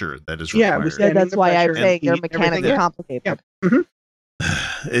pressure that is required. Yeah, that's why I'm saying they're mechanically complicated. Yeah.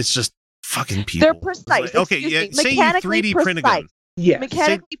 Mm-hmm. It's just fucking people. They're precise. Like, say you 3D print a gun. Yeah,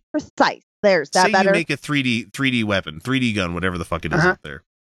 mechanically precise. There's that better. Say you make a 3D weapon, 3D gun, whatever the fuck it is out there.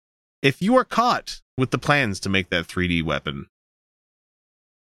 If you are caught with the plans to make that 3D weapon,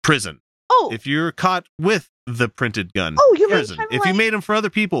 prison. If you're caught with the printed gun, prison. If you made them for other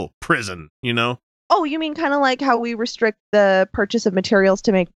people, prison. Oh, you mean kind of like how we restrict the purchase of materials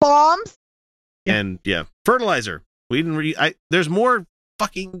to make bombs? And fertilizer. We didn't. There's more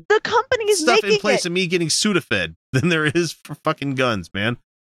fucking the company's stuff making in place it. of me getting Sudafed than there is for fucking guns, man.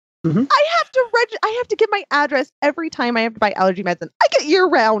 Mm-hmm. I have to give my address every time I have to buy allergy medicine. I get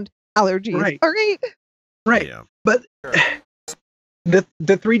year-round allergies. Right. All right. Right. Yeah. But the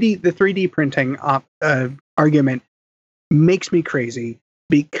 3D printing argument makes me crazy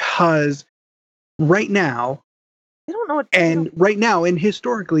because right now, I don't know what. Right now, and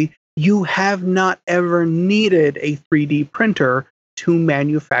historically, you have not ever needed a 3D printer to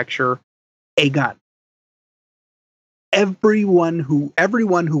manufacture a gun. Everyone who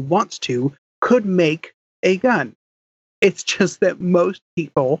wants to could make a gun. It's just that most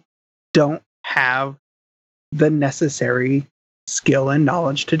people don't have the necessary skill and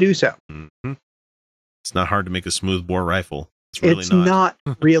knowledge to do so. Mm-hmm. It's not hard to make a smooth bore rifle. It's not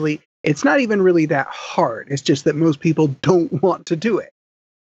really. It's not even really that hard. It's just that most people don't want to do it.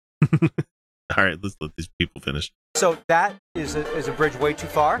 All right, let's let these people finish. So that is a bridge way too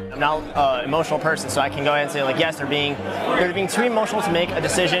far. I'm not an emotional person, so I can go ahead and say, like, yes, they're being too emotional to make a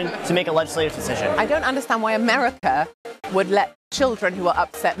decision, to make a legislative decision. I don't understand why America would let children who are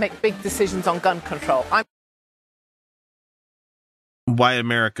upset make big decisions on gun control. Why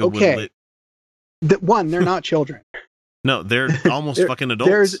America would let... One, they're not children. No, they're almost fucking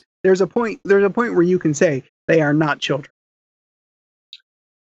adults. There's a point where you can say they are not children.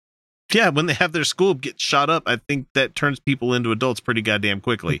 Yeah, when they have their school get shot up, I think that turns people into adults pretty goddamn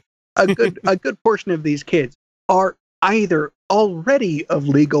quickly. A good portion of these kids are either already of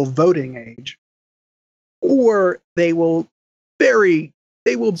legal voting age, or they will be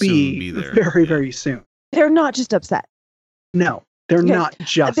there. very, very soon. They're not just upset. No, they're not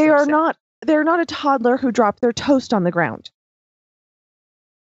just. They are upset. not. They're not a toddler who dropped their toast on the ground.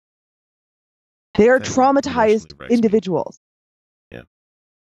 They are traumatized individuals. Yeah.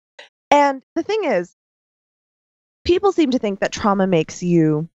 And the thing is, people seem to think that trauma makes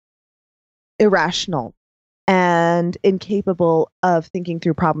you irrational and incapable of thinking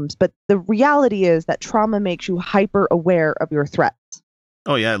through problems. But the reality is that trauma makes you hyper aware of your threats.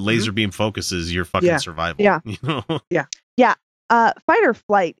 Oh, yeah. Laser beam focuses your fucking survival. Yeah. You know? Yeah. Fight or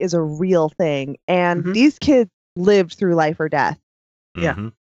flight is a real thing. And these kids lived through life or death. Yeah. Mm-hmm.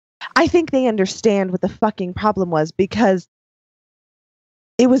 I think they understand what the fucking problem was because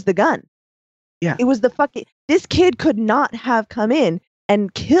it was the gun. Yeah. It was the fucking... This kid could not have come in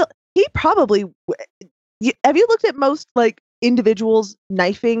and kill... He probably... Have you looked at most, like, individuals'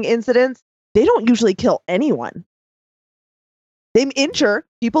 knifing incidents? They don't usually kill anyone. They injure.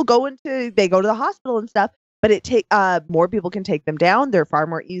 People they go to the hospital and stuff, but more people can take them down. They're far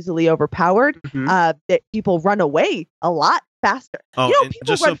more easily overpowered. People run away a lot faster. Oh, you know,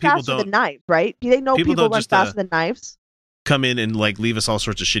 people run faster than knives, right? They know people run faster than knives. Come in and like leave us all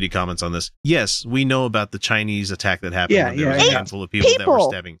sorts of shitty comments on this. Yes, we know about the Chinese attack that happened. When there was a handful of people that were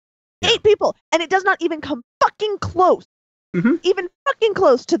stabbing. 8 people, and it does not even come fucking close. Even fucking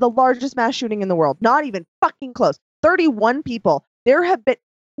close to the largest mass shooting in the world. Not even fucking close. 31 people. There have been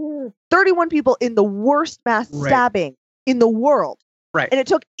 31 people in the worst mass stabbing in the world. Right. And it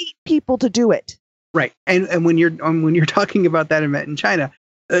took 8 people to do it. Right. And when you're talking about that event in China,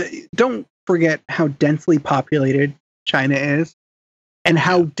 don't forget how densely populated China is and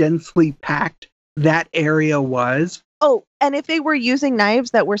how densely packed that area was. Oh, and if they were using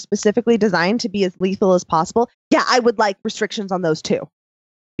knives that were specifically designed to be as lethal as possible, yeah, I would like restrictions on those too.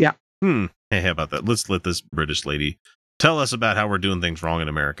 Yeah. Hey, how about that? Let's let this British lady tell us about how we're doing things wrong in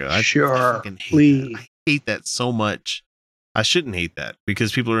America. I fucking hate that. I hate that so much. I shouldn't hate that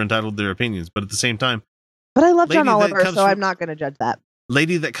because people are entitled to their opinions, but at the same time. But I love John Oliver, so I'm not going to judge that.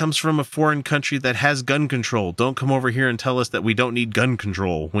 Lady that comes from a foreign country that has gun control. Don't come over here and tell us that we don't need gun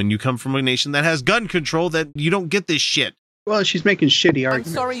control when you come from a nation that has gun control, that you don't get this shit. Well, she's making shitty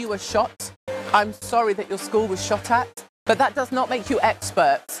arguments. I'm sorry you were shot. I'm sorry that your school was shot at. But that does not make you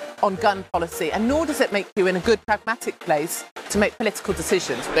experts on gun policy, and nor does it make you in a good pragmatic place to make political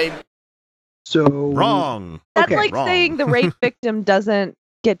decisions. So wrong. That's like saying the rape victim doesn't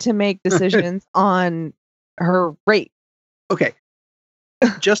get to make decisions on her rape. Okay.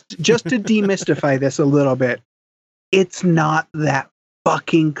 Just to demystify this a little bit, it's not that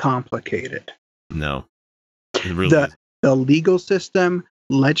fucking complicated. No. It really is. The legal system,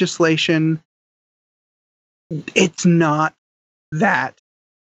 legislation, it's not that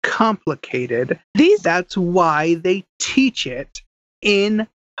complicated. That's why they teach it in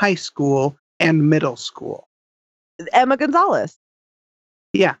high school and middle school. Emma Gonzalez.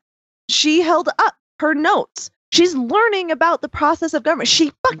 Yeah. She held up her notes. She's learning about the process of government.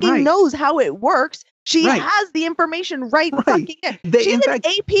 She fucking knows how it works. She has the information fucking in. She's in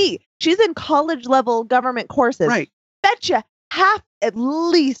AP. She's in college level government courses. Right. Betcha at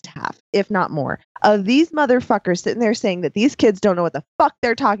least half, if not more, of these motherfuckers sitting there saying that these kids don't know what the fuck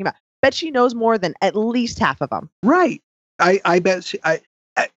they're talking about. Bet she knows more than at least half of them. Right. I bet.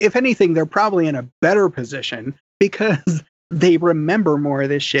 If anything, they're probably in a better position because they remember more of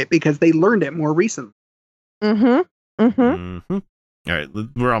this shit because they learned it more recently. All right,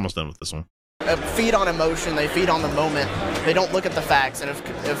 we're almost done with this one. feed on emotion. They feed on the moment. They don't look at the facts. And if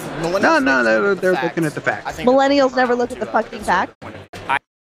millennials they're looking at the facts. I think Millennials never look at the fucking facts.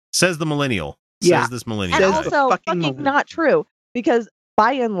 Says the millennial. Yeah. Says this millennial. And Says guy. the also, fucking fucking millennial. not true, because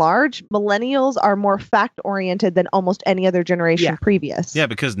by and large, millennials are more fact-oriented than almost any other generation Yeah. previous. Yeah,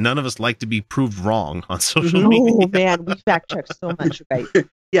 because none of us like to be proved wrong on social Oh, media. man, we fact-check so much, right?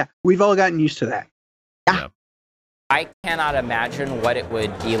 Yeah, we've all gotten used to that. I cannot imagine what it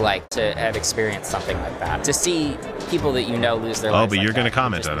would be like to have experienced something like that. To see people that you know lose their lives. But like you're going to that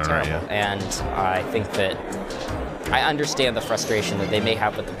comment would on just it, be right? terrible. Yeah. And I think that I understand the frustration that they may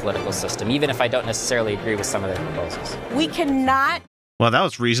have with the political system, even if I don't necessarily agree with some of their proposals. We cannot. Well, that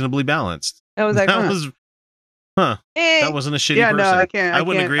was reasonably balanced. That was like, that wasn't a shitty Yeah, person. no, I can't. I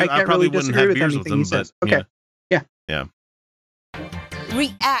wouldn't agree. I can't probably really wouldn't disagree have with beers with anything them, he says. but Okay. yeah.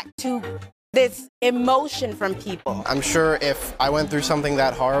 React to this emotion from people. I'm sure if I went through something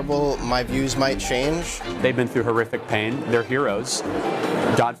that horrible, my views might change. They've been through horrific pain. They're heroes.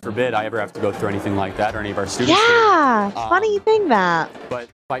 God forbid I ever have to go through anything like that, or any of our students do. yeah, funny thing that. But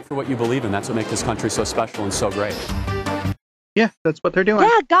fight for what you believe in. That's what makes this country so special and so great. Yeah, that's what they're doing.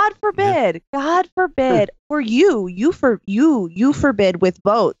 Yeah, God forbid. God forbid. For you forbid with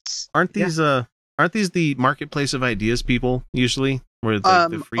votes. Aren't these the marketplace of ideas people usually? Where it's like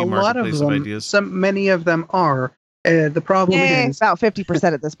the free a lot of marketplace them, of ideas? many of them are. The problem is about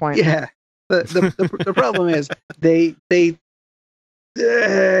 50% at this point. Yeah. The problem is they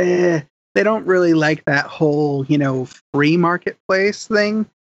don't really like that whole, free marketplace thing.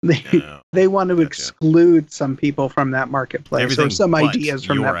 They want to exclude some people from that marketplace Everything or some but ideas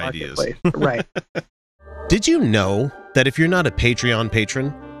from your that ideas. marketplace. Right. Did you know that if you're not a Patreon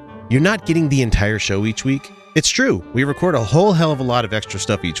patron, you're not getting the entire show each week? It's true. We record a whole hell of a lot of extra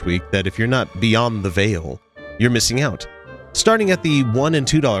stuff each week that if you're not beyond the veil, you're missing out. Starting at the $1 and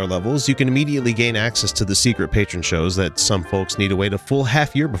 $2 levels, you can immediately gain access to the secret patron shows that some folks need to wait a full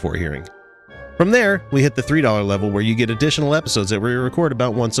half year before hearing. From there, we hit the $3 level where you get additional episodes that we record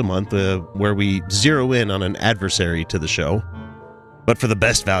about once a month, where we zero in on an adversary to the show. But for the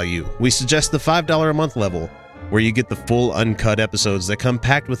best value, we suggest the $5 a month level, where you get the full uncut episodes that come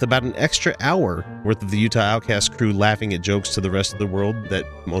packed with about an extra hour worth of the Utah Outcasts crew laughing at jokes to the rest of the world that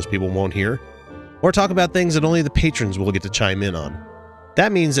most people won't hear, or talk about things that only the patrons will get to chime in on.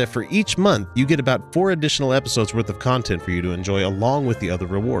 That means that for each month, you get about 4 additional episodes worth of content for you to enjoy along with the other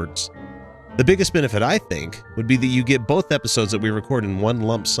rewards. The biggest benefit, I think, would be that you get both episodes that we record in one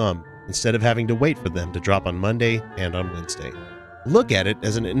lump sum instead of having to wait for them to drop on Monday and on Wednesday. Look at it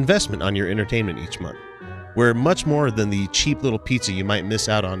as an investment on your entertainment each month. We're much more than the cheap little pizza you might miss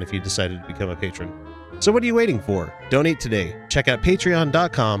out on if you decided to become a patron. So what are you waiting for? Donate today. Check out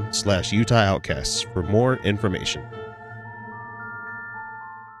patreon.com/Utah Outcasts for more information.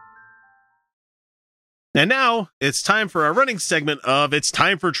 And now it's time for our running segment of It's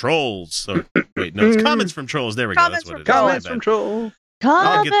Time for Trolls. Oh, wait, no, it's comments from trolls. There we go. That's what it is. Comments from trolls.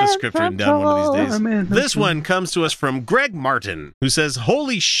 I'll get the script written down one of these days. Oh, man, This one comes to us from Greg Martin, who says,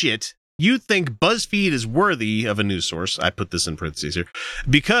 "Holy shit, you think BuzzFeed is worthy of a news source?" I put this in parentheses here.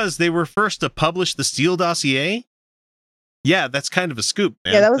 "Because they were first to publish the Steele dossier?" Yeah, that's kind of a scoop,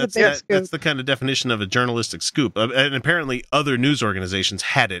 man. Yeah, that was that's, a big scoop. That's the kind of definition of a journalistic scoop. And apparently other news organizations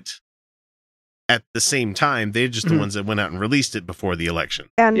had it at the same time. They're just the ones that went out and released it before the election.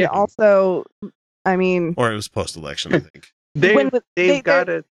 And also, I mean... Or it was post-election, I think. They've got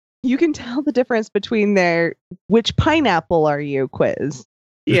it. You can tell the difference between their "which pineapple are you" quiz,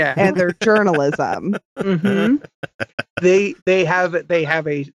 Yeah, and their journalism. Mm-hmm. They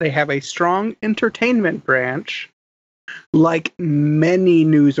have a strong entertainment branch, like many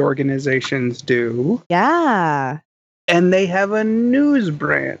news organizations do. Yeah, and they have a news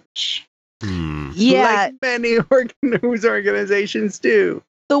branch. Yeah, like many news organizations do.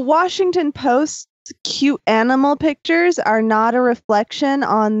 The Washington Post's cute animal pictures are not a reflection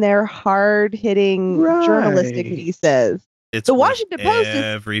on their hard-hitting journalistic pieces. It's the Washington Post is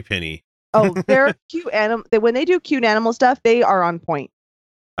every penny. Oh, they're cute animal. When they do cute animal stuff, they are on point.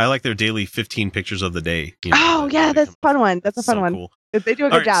 I like their daily 15 pictures of the day. Oh yeah, that's a fun one. That's a fun one. Cool. They do a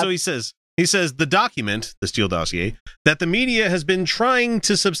good job. So he says the document, the Steele dossier, that the media has been trying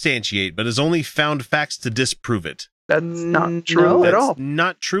to substantiate, but has only found facts to disprove it. That's not true at all.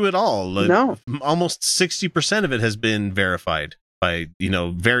 Not true at all. No. Almost 60% of it has been verified by,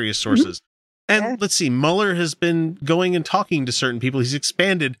 various sources. And let's see, Mueller has been going and talking to certain people. He's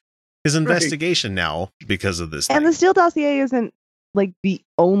expanded his investigation now because of this. And the Steele dossier isn't like the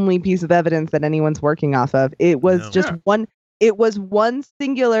only piece of evidence that anyone's working off of. It was just one. It was one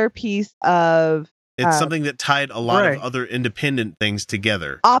singular piece of It's something that tied a lot of other independent things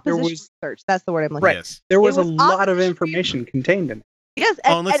together. Opposition research. That's the word I'm looking Right. at. Yes. There was a lot of information contained in it. Yes.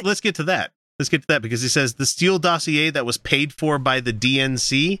 And let's get to that. Let's get to that because he says the Steele dossier that was paid for by the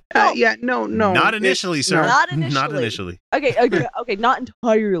DNC. No. Not initially, sir. Not initially. Not initially. Okay. Not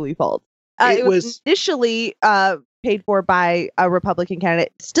entirely false. It was initially paid for by a Republican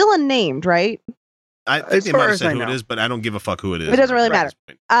candidate, still unnamed, right? I think they might have said who it is, but I don't give a fuck who it is. It doesn't really matter.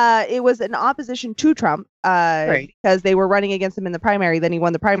 It was an opposition to Trump because they were running against him in the primary. Then he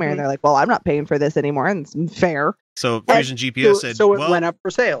won the primary, and they're like, "Well, I'm not paying for this anymore," and it's fair. So Fusion GPS said, "So it went up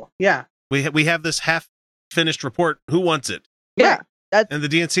for sale." Yeah, we have this half-finished report. Who wants it? Yeah, and the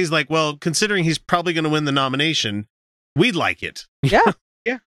DNC's like, "Well, considering he's probably going to win the nomination, we'd like it." Yeah.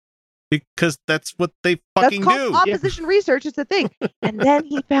 Because that's what they fucking that's do. called opposition research. It's a thing. And then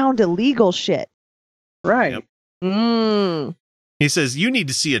he found illegal shit. Right. Yep. He says, you need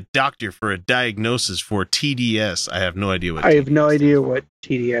to see a doctor for a diagnosis for TDS. I have no idea what I have no idea what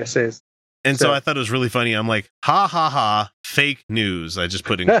TDS is. And so I thought it was really funny. I'm like, ha, ha, ha, fake news. I just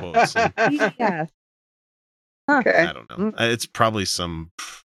put in quotes. Yeah. Okay. I don't know. It's probably some,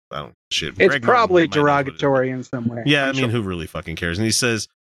 I don't shit. It's Greg probably Martin derogatory in some way. Yeah, I mean, who really fucking cares? And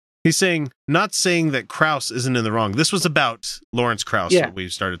he's saying, not saying that Krauss isn't in the wrong. This was about Lawrence Krauss that we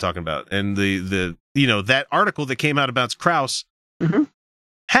started talking about. And the that article that came out about Krauss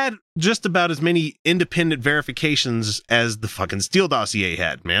had just about as many independent verifications as the fucking Steele dossier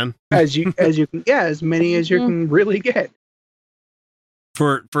had, man. As many as you can really get.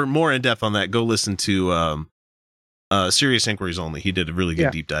 For more in depth on that, go listen to Serious Inquiries Only. He did a really good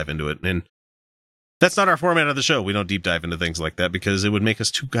deep dive into it. And that's not our format of the show. We don't deep dive into things like that because it would make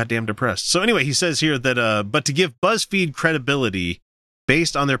us too goddamn depressed. So anyway, he says here that, but to give BuzzFeed credibility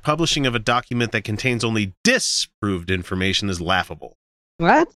based on their publishing of a document that contains only disproved information is laughable.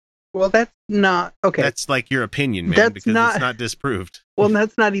 What? Well, that's not okay. That's like your opinion, man, because it's not disproved. Well,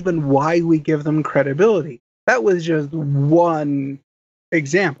 that's not even why we give them credibility. That was just one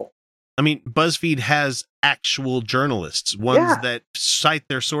example. I mean, BuzzFeed has actual journalists, ones that cite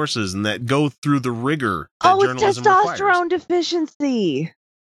their sources and that go through the rigor that journalism requires. Testosterone deficiency.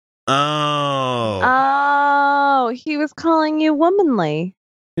 Oh, he was calling you womanly.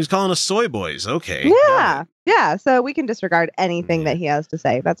 He was calling us soy boys. Okay. Yeah. So we can disregard anything that he has to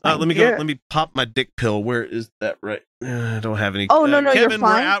say. That's fine. Let me go. Let me pop my dick pill. Where is that? Right. I don't have any. Oh no, Kevin, you're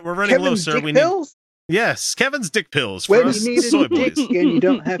fine. We're running low, sir. We pills? Yes, Kevin's dick pills. When for us you need soy a dick boys. and you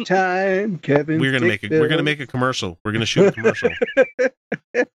don't have time, Kevin. We're gonna make a commercial. We're gonna shoot a commercial.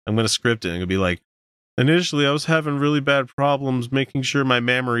 I'm gonna script it. I'm gonna be like, initially I was having really bad problems making sure my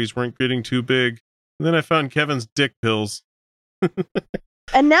mammaries weren't getting too big. And then I found Kevin's dick pills.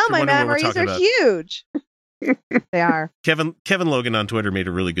 And now my mammaries are huge. They are. Kevin Logan on Twitter made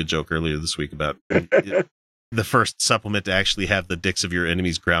a really good joke earlier this week about the first supplement to actually have the dicks of your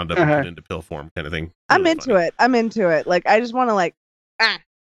enemies ground up and put into pill form kind of thing. I'm into it. Like, I just want to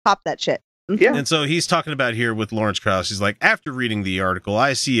pop that shit. Yeah. And so he's talking about here with Lawrence Krauss. He's like, after reading the article,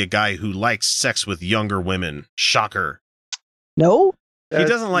 I see a guy who likes sex with younger women. Shocker. No. He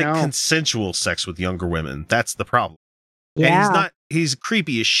doesn't like consensual sex with younger women. That's the problem. Yeah. And he's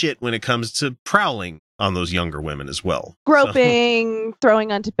creepy as shit when it comes to prowling on those younger women as well. Groping,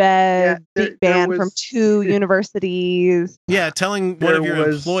 throwing onto bed, being banned from 2 universities. Yeah, telling one of your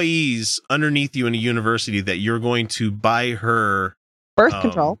employees underneath you in a university that you're going to buy her birth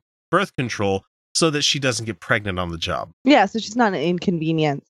control so that she doesn't get pregnant on the job. Yeah, so she's not an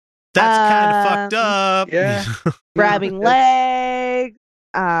inconvenience. That's kind of fucked up. Yeah. Grabbing legs,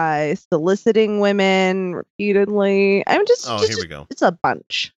 soliciting women repeatedly. I'm just here we go. It's a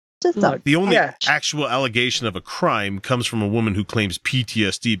bunch. The only actual allegation of a crime comes from a woman who claims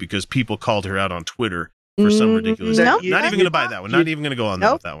PTSD because people called her out on Twitter for some ridiculous thing. Not even going to buy that one. Not even going to go on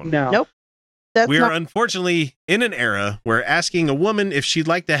there with that one. Nope. We are unfortunately in an era where asking a woman if she'd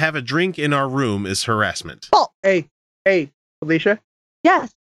like to have a drink in our room is harassment. Oh, hey, Felicia?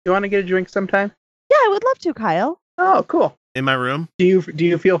 Yes. You want to get a drink sometime? Yeah, I would love to, Kyle. Oh, cool. In my room? Do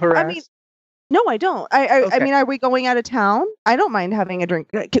you feel harassed? I mean, no, I don't. I mean, are we going out of town? I don't mind having a drink.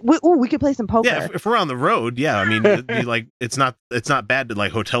 We could play some poker. Yeah, if we're on the road, yeah. I mean, it'd be like it's not bad to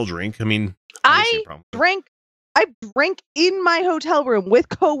like hotel drink. I mean, I drank in my hotel room with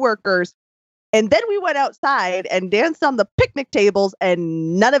coworkers, and then we went outside and danced on the picnic tables,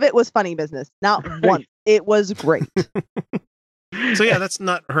 and none of it was funny business. Not once. It was great. So yeah, that's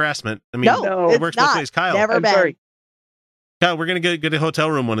not harassment. I mean, no, it works both ways. Kyle, never been. Sorry. Kyle, we're gonna get a hotel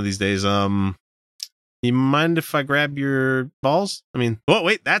room one of these days. You mind if I grab your balls? I mean,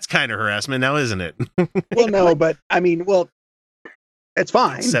 wait, that's kind of harassment now, isn't it? Well, no, but I mean, It's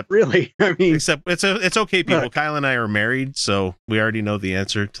fine. Except, really. I mean, except it's okay, people. Look. Kyle and I are married, so we already know the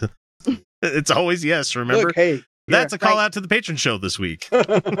answer to. It's always yes. Remember, look, hey, that's a call out to the patron show this week.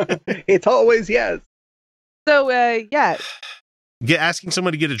 It's always yes. So yeah, Asking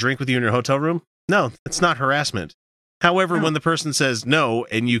someone to get a drink with you in your hotel room? No, it's not harassment. However, when the person says no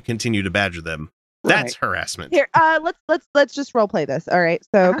and you continue to badger them, that's harassment. Here, let's just role play this. All right.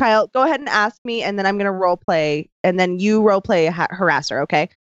 So Kyle, go ahead and ask me, and then I'm gonna role play, and then you role play a harasser. Okay.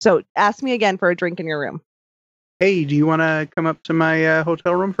 So ask me again for a drink in your room. Hey, do you want to come up to my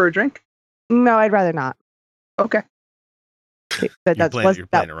hotel room for a drink? No, I'd rather not. Okay. But You're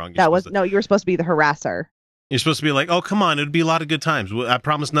playing it wrong. You were supposed to be the harasser. You're supposed to be like, oh, come on, it'd be a lot of good times. I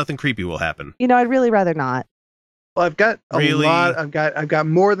promise nothing creepy will happen. You know, I'd really rather not. Well, I've got a lot. I've got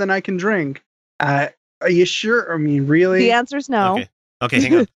more than I can drink. Are you sure? I mean, really? The answer's no. Okay,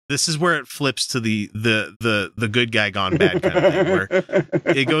 hang on. This is where it flips to the good guy gone bad kind of thing, where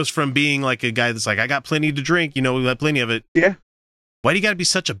it goes from being like a guy that's like, I got plenty to drink, we got plenty of it. Yeah. Why do you got to be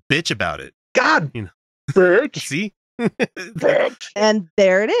such a bitch about it? God, bitch. See? And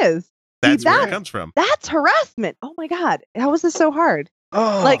there it is. That's where it comes from. That's harassment. Oh my God. How is this so hard?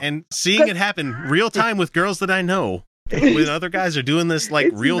 Oh, and seeing it happen real time with girls that I know, when other guys are doing this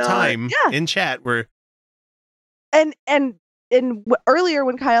like real time in chat, where and earlier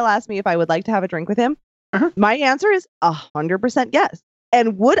when Kyle asked me if I would like to have a drink with him, my answer is 100% yes.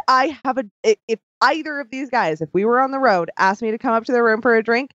 And would I have if either of these guys, if we were on the road, asked me to come up to their room for a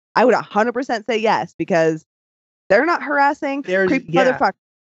drink, I would 100% say yes, because they're not harassing creepy motherfucker.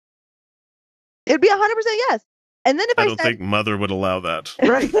 It'd be 100% yes. And then if I don't think Mother would allow that.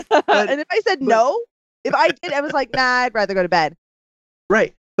 Right. And if I said no, if I did, I was like, nah, I'd rather go to bed.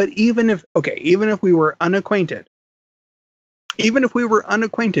 Right. But even if we were unacquainted, is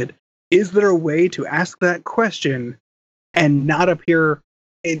there a way to ask that question and not appear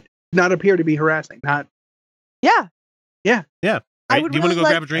to be harassing? Yeah. Right. Do you want to go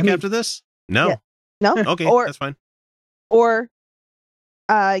grab a drink after this? No. Yeah. No. Okay, that's fine. Or,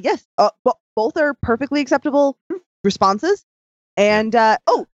 yes. Both are perfectly acceptable responses. And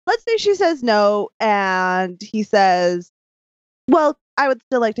let's say she says no, and he says, "Well, I would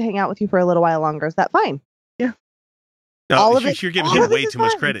still like to hang out with you for a little while longer. Is that fine?" Yeah. No, all of it. You're giving him way too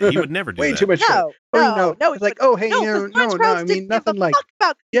much credit. He would never do that. Way too much credit. No. It's like, oh, hey, no. I mean, nothing like. Fuck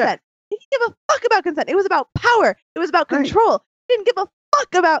about consent. He didn't give a fuck about consent. It was about power. It was about control. He didn't give a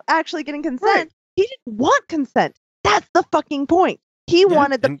fuck about actually getting consent. Right. He didn't want consent. That's the fucking point. He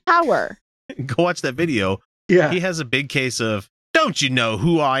wanted the power. Go watch that video. Yeah. He has a big case of, don't you know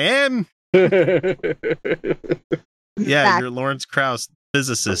who I am? Yeah, you're Lawrence Krauss,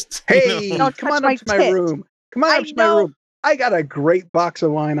 physicist. Hey, come on up to my room. Come on up to my room. I got a great box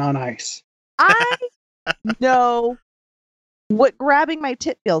of wine on ice. I know what grabbing my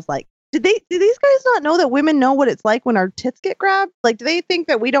tit feels like. Do these guys not know that women know what it's like when our tits get grabbed? Like, do they think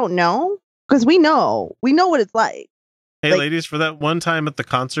that we don't know? Because we know what it's like. Hey, ladies, for that one time at the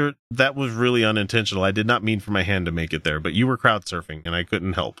concert, that was really unintentional. I did not mean for my hand to make it there, but you were crowd surfing, and I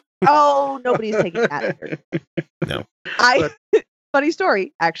couldn't help. Oh, nobody's taking that. No. Funny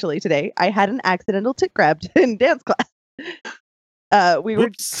story, actually, today. I had an accidental tit grabbed in dance class. We were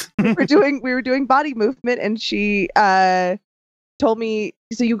doing body movement, and she told me,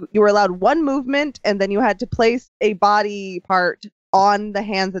 so you were allowed one movement, and then you had to place a body part on the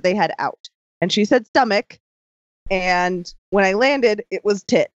hands that they had out. And she said stomach. And when I landed, it was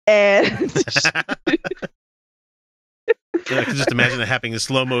tit. And I can just imagine it happening in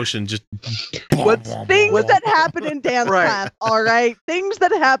slow motion. Just things that happen in dance class. All right, things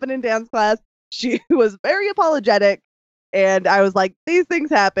that happen in dance class. She was very apologetic, and I was like, "These things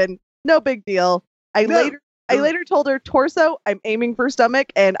happen. No big deal." I later told her torso. I'm aiming for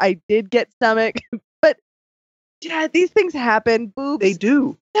stomach, and I did get stomach. But yeah, these things happen. Boobs. They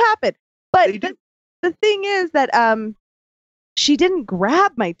do happen. But the thing is that she didn't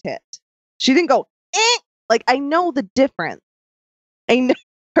grab my tit. She didn't go, eh. Like, I know the difference. I know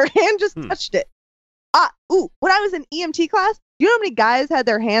her hand just touched it. When I was in EMT class, you know how many guys had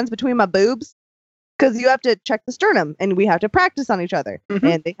their hands between my boobs? Because you have to check the sternum, and we have to practice on each other. Mm-hmm.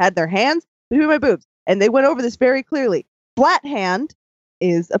 And they had their hands between my boobs. And they went over this very clearly. Flat hand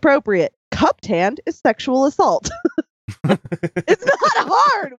is appropriate. Cupped hand is sexual assault. It's not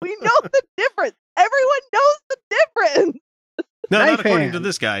hard. We know the difference. Everyone knows the difference. No, not according to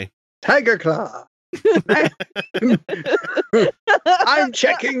this guy. Tiger claw. I'm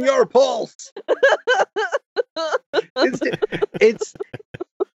checking your pulse.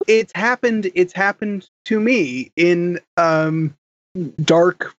 It's happened to me in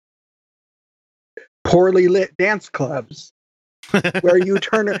dark, poorly lit dance clubs where you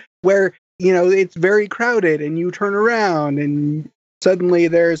where it's very crowded and you turn around and suddenly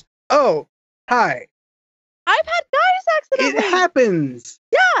there's hi. I've had guys accidentally. It happens.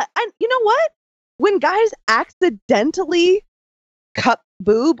 Yeah, and you know what? When guys accidentally cup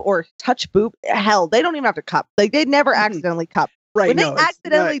boob or touch boob, hell, they don't even have to cup. Like they never accidentally cup. Right. When they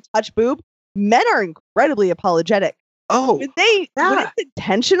accidentally touch boob, men are incredibly apologetic. Oh, when it's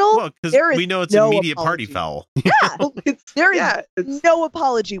intentional, well, because we know it's an immediate party foul. Yeah, there is no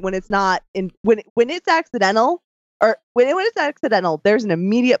apology when it's not when it's accidental or when it's accidental. There's an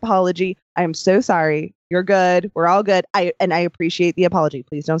immediate apology. I am so sorry. You're good. We're all good. I appreciate the apology.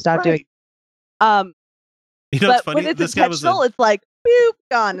 Please don't stop doing it. But it's funny. When it's intentional, it's like boop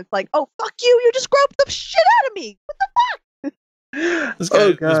gone. It's like, oh fuck you! You just groped the shit out of me. What the fuck? This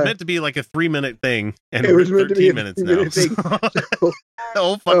guy was meant to be like a 3-minute thing, and it was 13 minutes now. The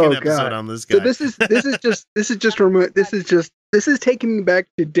whole fucking episode on this guy. So this is taking me back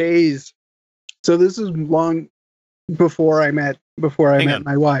to days. So this is long before I met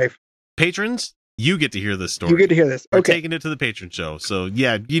my wife. Patrons, you get to hear this story. You get to hear this. We're Okay. taking it to the patron show. So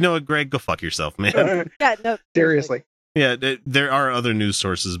yeah, you know what, Greg? Go fuck yourself, man. Yeah, no. Seriously. Yeah, there are other news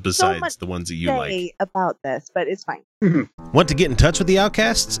sources besides the ones that you like. About this, but it's fine. Want to get in touch with the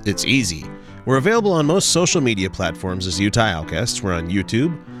Outcasts? It's easy. We're available on most social media platforms as Utah Outcasts. We're on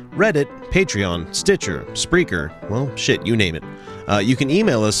YouTube, Reddit, Patreon, Stitcher, Spreaker, well, shit, you name it. You can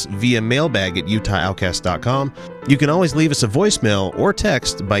email us via mailbag@utahoutcast.com. You can always leave us a voicemail or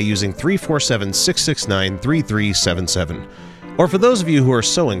text by using 347-669-3377. Or for those of you who are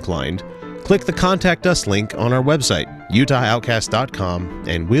so inclined, click the Contact Us link on our website, utahoutcast.com,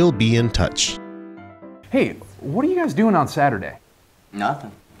 and we'll be in touch. Hey, what are you guys doing on Saturday?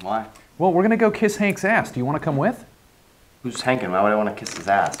 Nothing. Why? Well, we're gonna go kiss Hank's ass. Do you want to come with? Who's Hank and why would I want to kiss his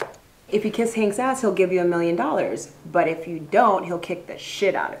ass? If you kiss Hank's ass, he'll give you $1 million. But if you don't, he'll kick the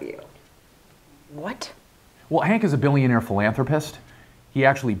shit out of you. What? Well, Hank is a billionaire philanthropist. He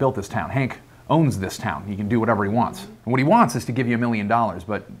actually built this town. Hank owns this town. He can do whatever he wants. And what he wants is to give you $1 million,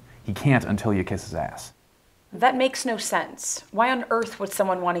 but he can't until you kiss his ass. That makes no sense. Why on earth would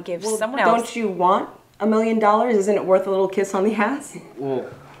someone want to give someone else? Don't you want $1 million? Isn't it worth a little kiss on the ass? Well,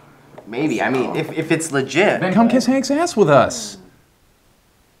 maybe. I mean, if it's legit. Then come kiss Hank's ass with us.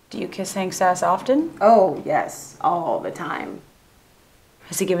 Do you kiss Hank's ass often? Oh, yes. All the time.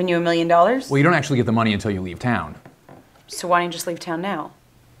 Has he given you $1 million? Well, you don't actually get the money until you leave town. So why don't you just leave town now?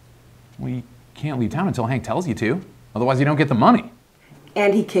 Well, you can't leave town until Hank tells you to. Otherwise, you don't get the money.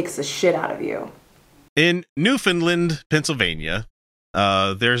 And he kicks the shit out of you. In Newfoundland, Pennsylvania,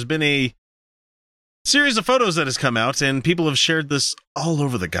 there's been a series of photos that has come out, and people have shared this all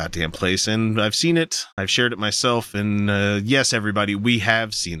over the goddamn place, and I've seen it. I've shared it myself, and yes, everybody, we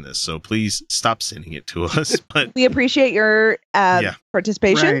have seen this, so please stop sending it to us. But we appreciate your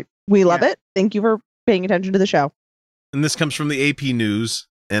participation. Right. We love it. Thank you for paying attention to the show. And this comes from the AP News,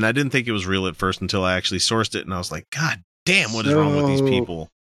 and I didn't think it was real at first until I actually sourced it, and I was like, God damn, what is wrong with these people?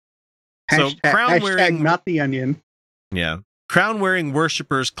 Hashtag not the onion. Yeah. Crown-wearing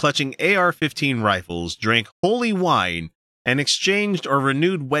worshippers clutching AR-15 rifles drank holy wine and exchanged or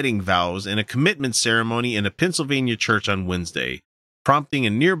renewed wedding vows in a commitment ceremony in a Pennsylvania church on Wednesday, prompting a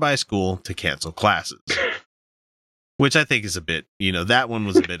nearby school to cancel classes. Which I think is a bit, that one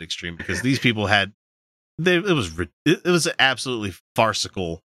was a bit extreme because these people had, it was an absolutely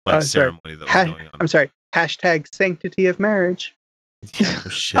farcical ceremony that was going on. I'm sorry. Hashtag sanctity of marriage. Oh,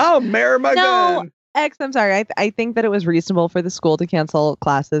 shit. Oh, marry my gun. X, I'm sorry. I think that it was reasonable for the school to cancel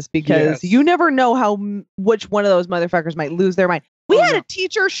classes because you never know which one of those motherfuckers might lose their mind. We had a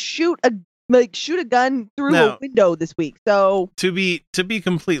teacher shoot a gun through a window this week. So to be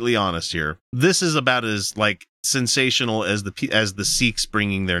completely honest here, this is about as sensational as the Sikhs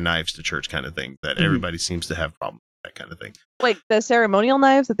bringing their knives to church kind of thing that everybody seems to have problems with that kind of thing. Like the ceremonial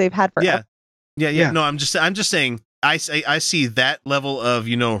knives that they've had for Yeah. No, I'm just saying. I see that level of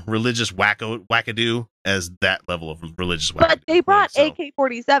religious wackadoo as that level of religious wackadoo. But they brought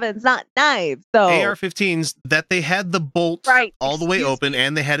AK-47s, not knives. So AR-15s that they had the bolt all the way open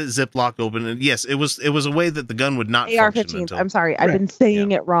and they had it ziplocked open. And yes, it was a way that the gun would not function AR-15s. until... I'm sorry, I've been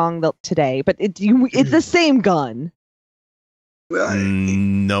saying it wrong today, but it's the same gun.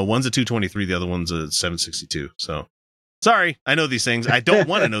 No, one's a 223, the other one's a 762. So. Sorry, I know these things. I don't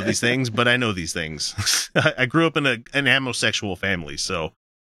want to know these things, but I know these things. I grew up in an amosexual family, so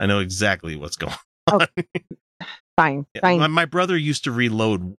I know exactly what's going on. Fine. My brother used to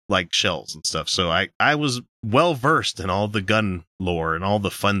reload shells and stuff, so I was well versed in all the gun lore and all the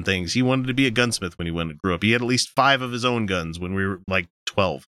fun things. He wanted to be a gunsmith when he grew up. He had at least 5 of his own guns when we were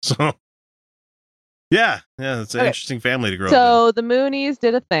 12. So Yeah, it's an interesting family to grow up So the Moonies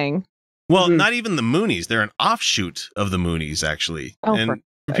did a thing. in. Well, not even the Moonies. They're an offshoot of the Moonies, actually. Oh, and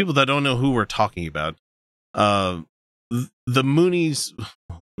for people that don't know who we're talking about, the Moonies,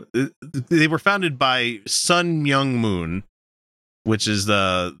 they were founded by Sun Myung Moon, which is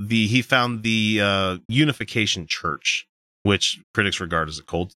he found the Unification Church, which critics regard as a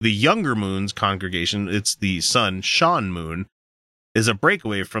cult. The Younger Moon's congregation, it's the son, Sean Moon, is a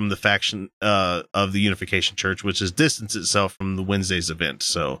breakaway from the faction of the Unification Church, which has distanced itself from the Wednesday's event.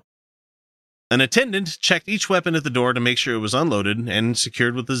 So an attendant checked each weapon at the door to make sure it was unloaded and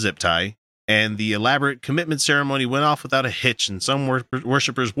secured with a zip tie, and the elaborate commitment ceremony went off without a hitch, and some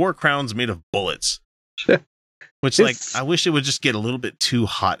worshippers wore crowns made of bullets. Which, like, I wish it would just get a little bit too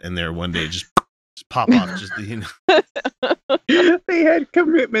hot in there one day. Just pop off. Just, They had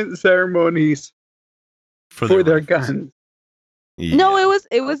commitment ceremonies for their guns. Yeah. No,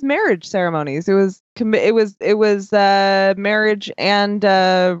 it was marriage ceremonies. It was marriage and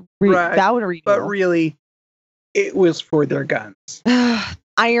vow renewal. But really, it was for their guns.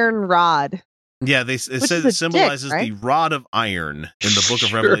 Iron rod. Yeah, it says it symbolizes the rod of iron in the Book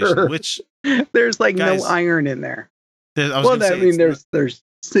of Revelation. Which there's no iron in there. There's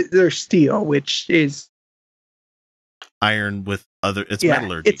steel, which is iron with other. It's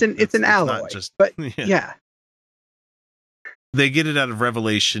metallurgy. It's an alloy. But yeah. They get it out of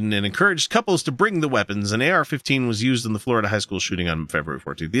Revelation and encouraged couples to bring the weapons. An AR-15 was used in the Florida high school shooting on February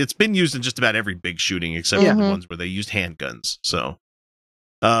 14th. It's been used in just about every big shooting except for the ones where they used handguns. So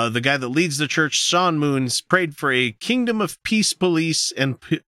the guy that leads the church, Sean Moon, prayed for a kingdom of peace police and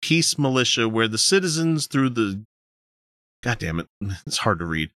peace militia where the citizens through the... God damn it. It's hard to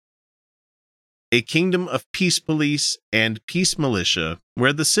read. A kingdom of peace police and peace militia,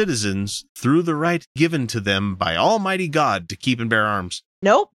 where the citizens, through the right given to them by Almighty God to keep and bear arms.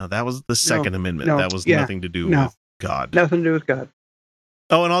 Nope. No, that was the Second Amendment. No, that was nothing to do with God. Nothing to do with God.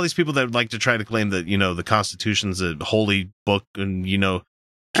 Oh, and all these people that would like to try to claim that, the Constitution's a holy book and,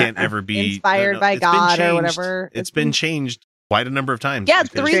 can't ever be... inspired by God or whatever. It's been changed quite a number of times. Yeah,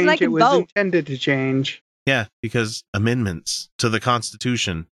 it's the reason I can vote. It was intended to change. Yeah, because amendments to the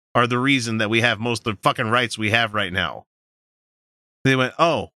Constitution are the reason that we have most of the fucking rights we have right now. They went,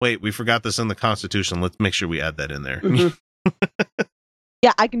 oh, wait, we forgot this in the Constitution. Let's make sure we add that in there. Mm-hmm.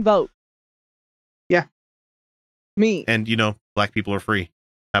 Yeah, I can vote. Yeah. Me. And, black people are free.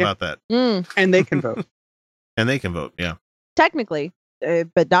 How about that? And they can vote. And they can vote, yeah. Technically,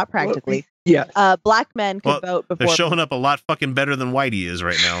 but not practically. Yeah. Black men can vote before. They're showing up a lot fucking better than Whitey is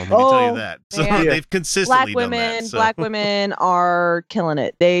right now. Let me tell you that. So they've consistently done that. So. Black women are killing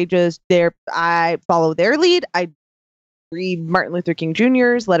it. I follow their lead. I read Martin Luther King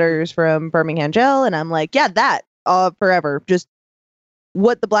Jr.'s letters from Birmingham jail, and I'm like, yeah, that forever. Just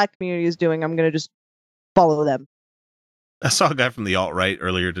what the black community is doing, I'm gonna just follow them. I saw a guy from the alt-right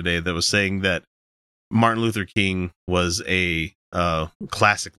earlier today that was saying that Martin Luther King was a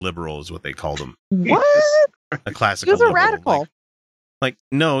classic liberal, is what they called him. What? A classic. He was a radical. Like,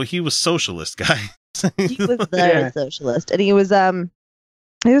 no, he was socialist, guy. He was very socialist, and he was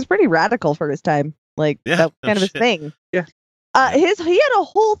pretty radical for his time. Like that was kind of his thing. Yeah. He had a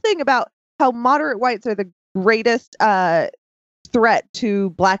whole thing about how moderate whites are the greatest threat to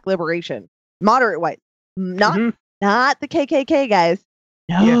black liberation. Moderate whites, not the KKK guys.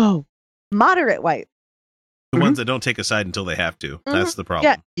 No, moderate whites. The ones that don't take a side until they have to. That's the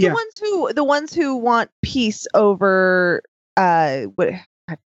problem. Yeah, the ones who want peace over who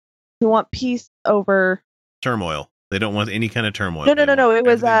want peace over turmoil. They don't want any kind of turmoil. No. It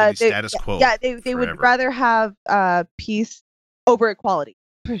was status quo. Yeah, they would rather have peace over equality.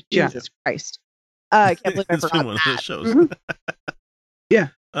 Jesus Christ. I can't believe I forgot one that. Of those shows. Yeah.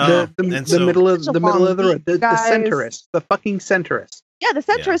 The middle of the road. The centrists. The fucking centrists. Yeah, the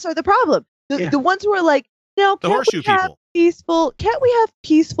centrists are the problem. The ones who are like, no, can't we have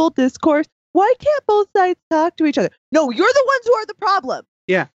peaceful discourse? Why can't both sides talk to each other? No, you're the ones who are the problem.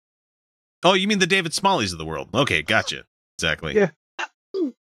 Yeah. Oh, you mean the David Smalleys of the world? Okay, gotcha. Exactly. Yeah.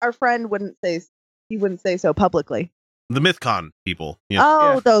 Our friend wouldn't say so publicly. The MythCon people. Yeah.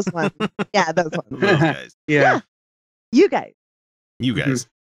 Oh, those ones. Yeah, those ones. Those guys. Yeah. You guys.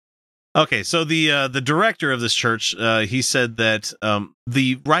 Okay, so the director of this church, he said that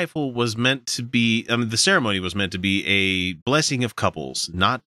the rifle was meant to be, the ceremony was meant to be a blessing of couples,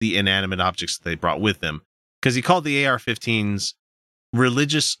 not the inanimate objects that they brought with them, because he called the AR-15s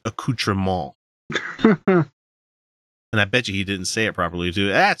religious accoutrement. And I bet you he didn't say it properly too.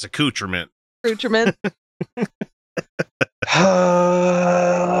 That's accoutrement. Accoutrement.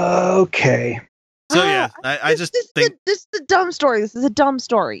 Okay. So yeah, I just think this is a dumb story. This is a dumb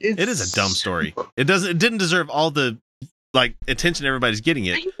story. it is a dumb story. It didn't deserve all the attention everybody's getting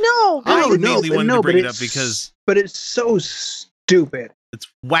it. I know. I mainly wanted to bring it up because it's so stupid. It's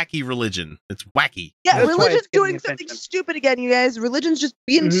wacky religion. It's wacky. Yeah, religion's doing something stupid again, you guys. Religion's just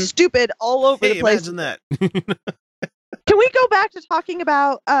being stupid all over the place. Imagine that. Can we go back to talking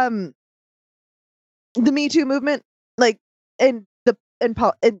about the Me Too movement? Okay,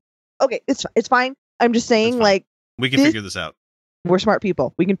 it's fine. I'm just saying, like, we can figure this out. We're smart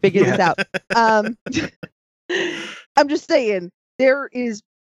people. We can figure this out. I'm just saying, there is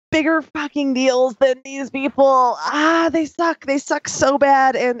bigger fucking deals than these people. They suck. They suck so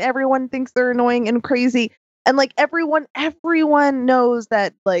bad, and everyone thinks they're annoying and crazy. And like everyone knows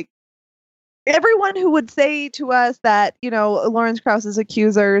that, like, everyone who would say to us that, you know, Lawrence Krauss's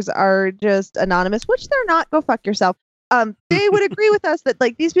accusers are just anonymous, which they're not, go fuck yourself. They would agree with us that,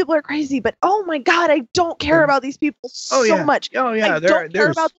 like, these people are crazy, but oh my God, I don't care about these people so much. Oh yeah, I don't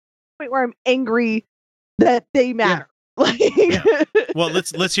care about the point where I'm angry that they matter. Well,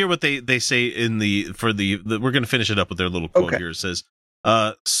 let's hear what they say in we're going to finish it up with their little quote here. It says,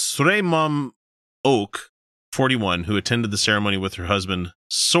 Sreimam Oak, 41, who attended the ceremony with her husband,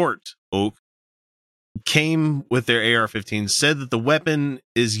 Sort Oak, came with their AR-15, said that the weapon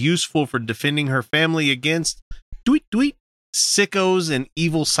is useful for defending her family against sickos and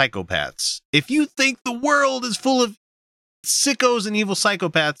evil psychopaths. If you think the world is full of sickos and evil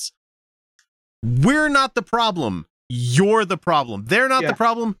psychopaths, we're not the problem. You're the problem. They're not the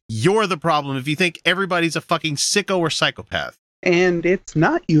problem. You're the problem if you think everybody's a fucking sicko or psychopath. And it's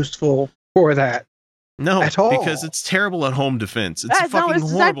not useful for that. No, at all. Because it's terrible at home defense. It's fucking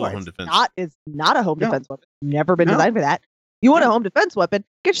horrible at home defense. It's not a home defense weapon. Never been designed for that. You want a home defense weapon?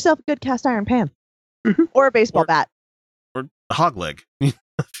 Get yourself a good cast iron pan. Or a baseball bat. Or a hog leg.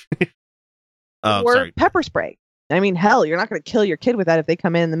 Or pepper spray. I mean, hell, you're not going to kill your kid with that if they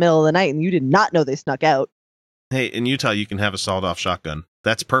come in the middle of the night and you did not know they snuck out. Hey, in Utah, you can have a sawed-off shotgun.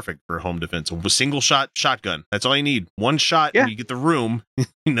 That's perfect for home defense. A single shot shotgun. That's all you need. One shot, and you get the room.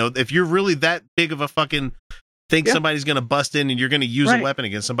 You know, if you're really that big of a fucking somebody's going to bust in and you're going to use a weapon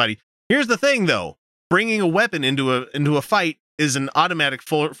against somebody. Here's the thing, though. Bringing a weapon into a fight is an automatic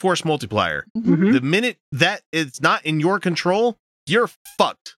force multiplier. The minute that it's not in your control, you're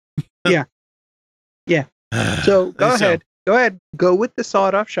fucked. Yeah. So go ahead. Go with the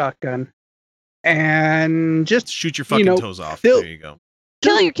sawed-off shotgun. And just shoot your fucking toes off. There you go.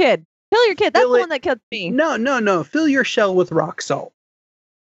 Kill your kid. That's the one that killed me. No. Fill your shell with rock salt.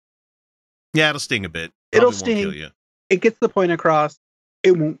 Yeah, it'll sting a bit. It'll sting. Won't kill you. It gets the point across.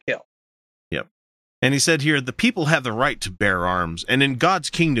 It won't kill. Yep. And he said here, the people have the right to bear arms, and in God's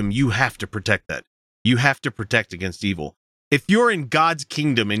kingdom, you have to protect that. You have to protect against evil. If you're in God's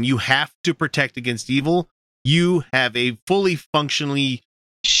kingdom and you have to protect against evil, you have a fully functionally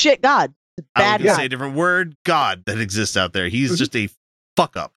shit God. I was going to say a different word, God, that exists out there. He's just a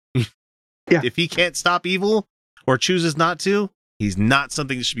fuck up. If he can't stop evil or chooses not to, he's not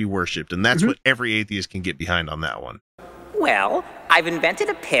something that should be worshipped. And that's what every atheist can get behind on that one. Well, I've invented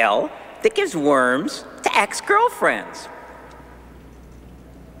a pill that gives worms to ex-girlfriends.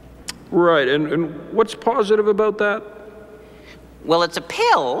 Right, and what's positive about that? Well, it's a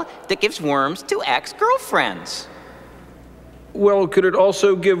pill that gives worms to ex-girlfriends. Well, could it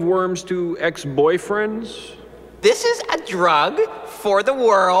also give worms to ex-boyfriends? This is a drug for the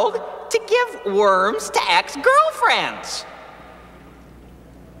world to give worms to ex-girlfriends.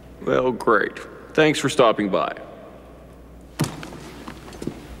 Well, great. Thanks for stopping by.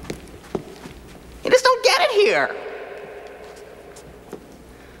 You just don't get it here.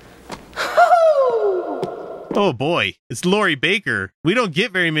 Oh boy, it's Lori Baker. We don't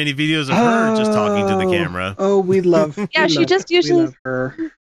get very many videos of her just talking to the camera. Oh, we love. She just usually. Love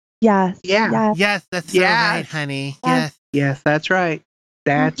her. Yes. Yeah. Yes, that's so right, honey. Yes, that's right.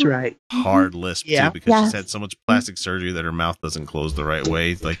 That's right. Hard lisp too, because she's had so much plastic surgery that her mouth doesn't close the right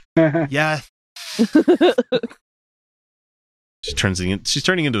way. It's like, She's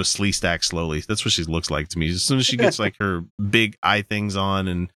turning into a slee stack slowly. That's what she looks like to me. As soon as she gets like her big eye things on,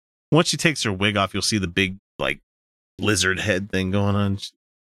 and once she takes her wig off, you'll see the big like lizard head thing going on.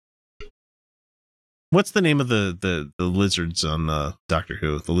 What's the name of the lizards on Doctor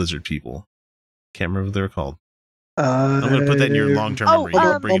Who? The lizard people. Can't remember what they're called. I'm going to put that in your long-term memory.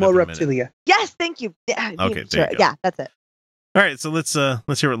 Homo reptilia. Yes, thank you. Yeah, okay, yeah, that's it. All right, so let's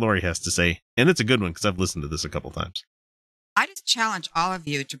hear what Lori has to say, and it's a good one because I've listened to this a couple times. I just challenge all of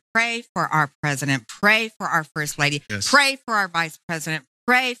you to pray for our president, pray for our first lady, pray for our vice president,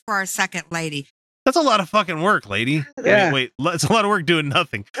 pray for our second lady. That's a lot of fucking work, lady. Yeah. Wait, it's a lot of work doing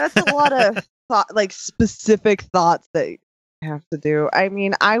nothing. That's a lot of specific thoughts that you have to do. I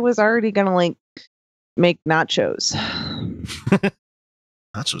mean, I was already gonna like make nachos.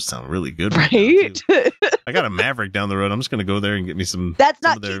 Nachos sound really good, right? I got a Maverick down the road. I'm just gonna go there and get me some. That's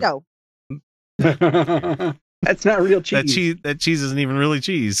not keto. That's not real cheese. That cheese isn't even really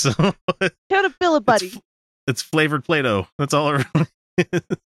cheese. So How to fill it, buddy? It's flavored Play-Doh. That's all it really is.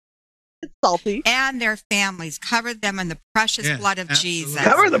 It's salty. And their families. Cover them in the precious blood of Jesus.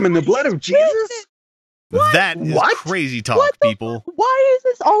 Cover them in the blood of Jesus? That is crazy talk, people. Why is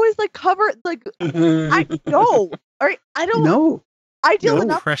this always like covered? Like, I know. All right, I don't know. I deal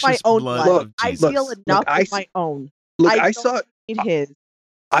enough with my Precious own blood blood. of I Jesus. deal enough with my own. Look, I saw don't need his.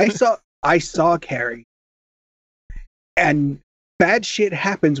 I saw Carrie. And bad shit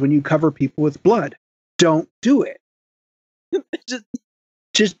happens when you cover people with blood. Don't do it.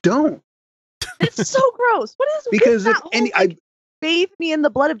 Just don't. It's so gross. What is because with that whole, bathe me in the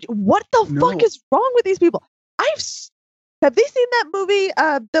blood of what the fuck is wrong with these people? Have they seen that movie,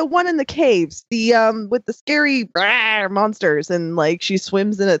 the one in the caves, the with the scary monsters and like she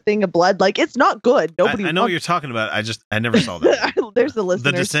swims in a thing of blood? Like it's not good. Nobody. I know what you're talking about. I never saw that. There's the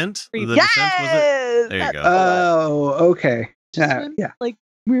listener. The Descent. The yes! Descent was it? There you go. Oh, okay. Yeah. Like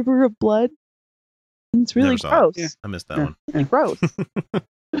river of blood. It's really gross. Yeah. I missed that one. It's gross.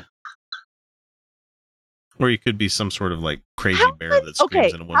 Or you could be some sort of like crazy bear that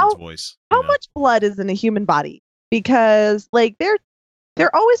screams in a woman's voice. How much blood is in a human body? Because like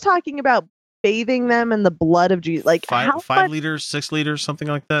they're always talking about bathing them in the blood of Jesus. Like 5 liters, 6 liters, something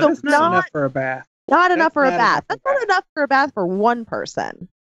like that. So That's not enough for a bath. Not enough for a bath. That's not enough for a bath for one person.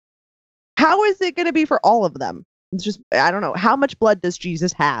 How is it going to be for all of them? It's just I don't know. How much blood does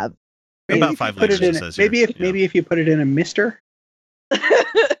Jesus have? About 5 liters. Maybe if you put it in a mister.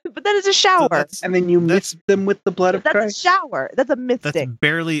 But then it's a shower. And then you mist them with the blood of That's Christ. a shower. That's a mystic. That's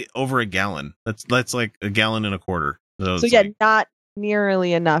barely over a gallon. That's like a gallon and a quarter. So yeah, not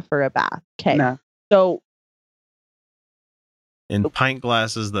nearly enough for a bath. Okay. No. So in pint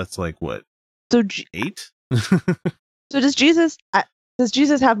glasses, that's like what? So 8? So does Jesus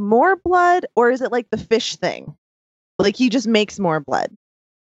have more blood, or is it like the fish thing? Like he just makes more blood?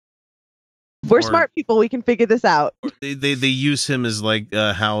 We're smart people. We can figure this out. They use him as like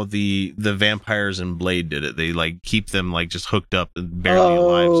how the vampires in Blade did it. They like keep them like just hooked up and barely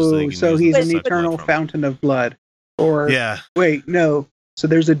alive. So he's an eternal fountain of blood. Or wait, no. So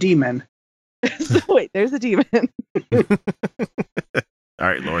there's a demon. Wait, there's a demon. All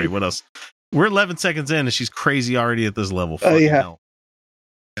right, Lori. What else? We're 11 seconds in, and she's crazy already at this level. Oh yeah. Hell.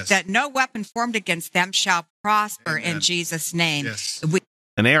 That no weapon formed against them shall prosper in Jesus' name. Yes.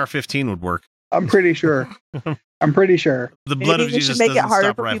 An AR-15 would work. I'm pretty sure. The blood of Maybe Jesus make it doesn't harder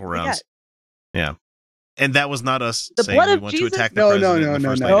stop for rifle people to rounds. get. Yeah. And that was not us The saying blood we of want Jesus? to attack the president. and the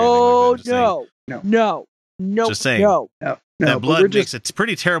first lady or anything like that. No. Just saying. No. No, that but blood we're makes a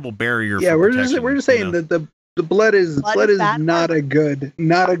pretty terrible barrier. Yeah, for we're protection, just saying that the blood is not a good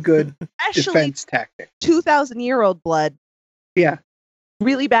Especially defense tactic. 2,000-year-old blood. Yeah.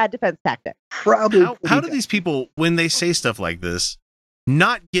 Really bad defense tactic. Probably. How do these people, when they say stuff like this,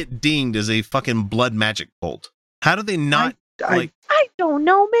 not get dinged as a fucking blood magic cult? How do they not I don't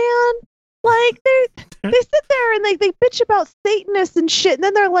know, man. Like they sit there and they bitch about Satanists and shit, and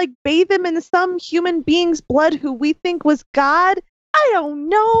then they're like bathe them in some human being's blood who we think was God. I don't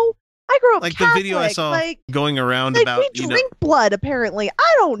know. I grew up like Catholic. the video I saw going around like, about we drink blood. Apparently,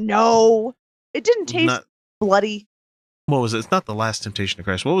 I don't know. It didn't taste bloody. What was it? It's not The Last Temptation of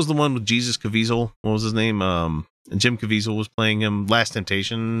Christ. What was the one with Jesus Caviezel? What was his name? Jim Caviezel was playing him. Last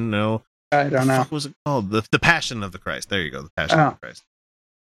Temptation? No, I don't know. What was it called? The Passion of the Christ. There you go. The Passion of the Christ.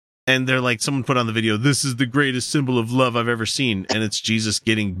 And they're like, someone put on the video, this is the greatest symbol of love I've ever seen. And it's Jesus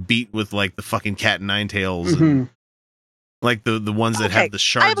getting beat with like the fucking cat and nine tails. And like the ones that have the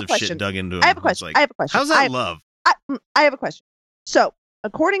shards of shit dug into them. I have a question. How's that love? I have a question. So,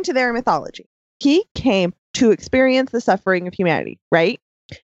 according to their mythology, he came to experience the suffering of humanity, right?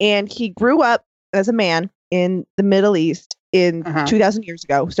 And he grew up as a man in the Middle East in 2,000 years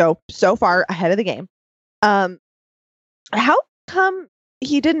ago. So far ahead of the game. How come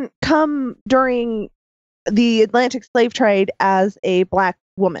he didn't come during the Atlantic slave trade as a black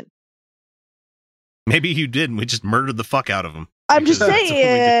woman? Maybe you did, and we just murdered the fuck out of him. I'm just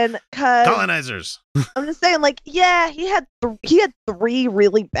saying, because colonizers. I'm just saying, like, yeah, he had 3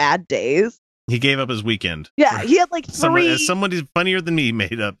 really bad days. He gave up his weekend. Yeah, he had like 3. Somebody funnier than me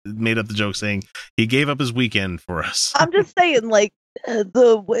made up the joke saying he gave up his weekend for us. I'm just saying, like,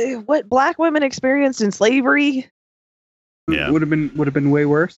 what black women experienced in slavery. Yeah, would have been way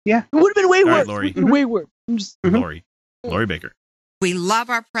worse. Yeah, it would have been way worse. Lori. Way worse. Lori Baker. We love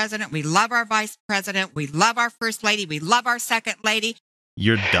our president. We love our vice president. We love our first lady. We love our second lady.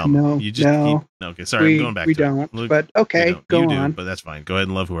 You're dumb. No, you just no. Okay, sorry, I'm going back to don't, it. Look, but okay, you go do, on. but that's fine. Go ahead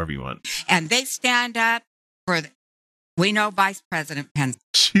and love whoever you want. And they stand up for, we know Vice President Pence.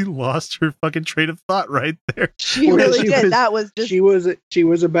 She lost her fucking train of thought right there. She really did. That was just. She was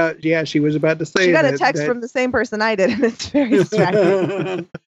about to say. She got a text from the same person I did, and it's very distracting.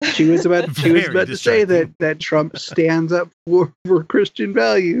 She was about to say that Trump stands up for Christian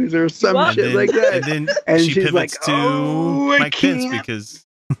values or some shit like that. And then and she she's pivots like, to "Oh, I Mike Pence can't." because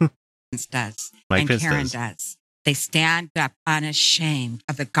does Mike and Pence Karen does. does. They stand up unashamed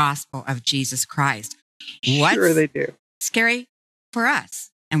of the gospel of Jesus Christ. What's Sure they do. scary for us,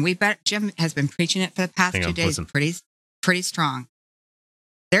 and we bet Jim has been preaching it for the past 2 days, pretty strong.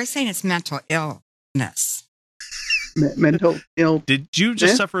 They're saying it's mental illness. Mental ill. Did you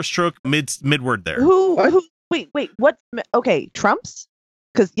just suffer a stroke mid-word there? Who? Wait. What's okay? Trump's?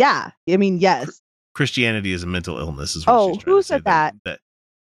 Because I mean, yes. Christianity is a mental illness. Is what Oh, she's trying who to say. said that?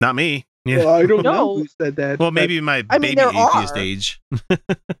 Not me. Well, I don't know who said that. Well, maybe my baby there atheist are. age.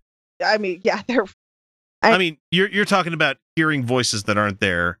 I mean, yeah, they're. I mean, you're talking about hearing voices that aren't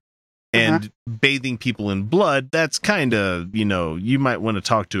there and bathing people in blood. That's kind of, you might want to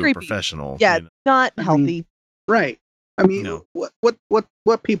talk to a Creepy. professional. Yeah, not healthy. Right. I mean,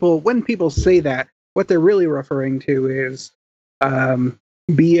 what people, when people say that, what they're really referring to is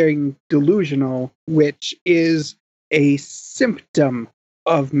being delusional, which is a symptom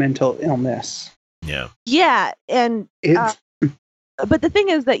of mental illness. Yeah. Yeah, and It's but the thing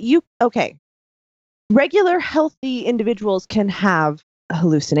is that regular healthy individuals can have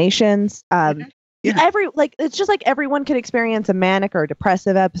hallucinations. It's just like everyone can experience a manic or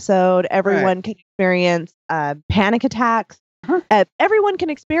depressive episode. Everyone can experience panic attacks. Everyone can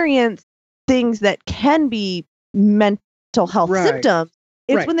experience things that can be mental health symptoms.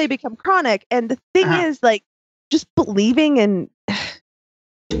 It's when they become chronic. And the thing is, like, just believing in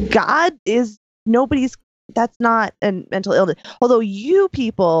God is that's not a mental illness. Although you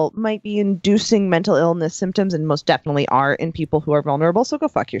people might be inducing mental illness symptoms, and most definitely are in people who are vulnerable. So go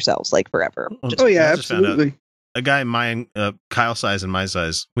fuck yourselves, like, forever. I just found out a guy Kyle size and my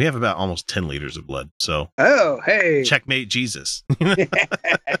size, we have about almost 10 liters of blood. So checkmate Jesus.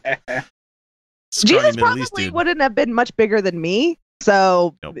 Jesus probably wouldn't have been much bigger than me.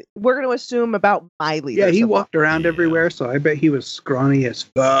 So we're going to assume about my liters. Yeah, he walked around everywhere, so I bet he was scrawny as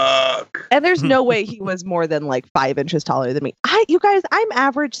fuck. And there's no way he was more than like 5 inches taller than me. You guys, I'm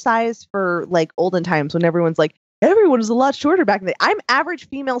average size for like olden times when everyone's like, everyone was a lot shorter back in the day. I'm average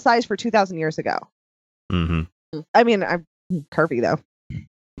female size for 2,000 years ago. Mm-hmm. I mean, I'm curvy though.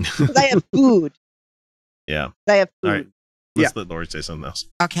 'Cause I have food. Yeah. I have food. All right. Let's let Lori say something else.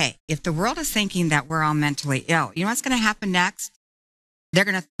 Okay, if the world is thinking that we're all mentally ill, you know what's going to happen next? They're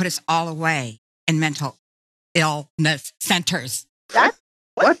going to put us all away in mental illness centers.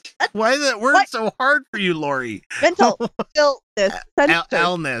 What? Why is that word so hard for you, Lori? Mental illness centers.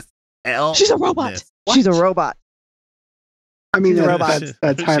 Illness. She's a robot. She's a robot. I mean, She's a robot.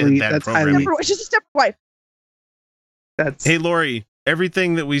 That's highly. She's a step wife. Hey, Lori,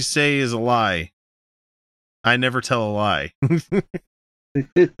 everything that we say is a lie. I never tell a lie. Isn't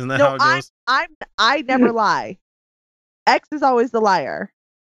that how it goes? I never lie. X is always the liar.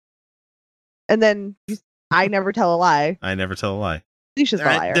 And then I never tell a lie. I never tell a lie. Felicia's the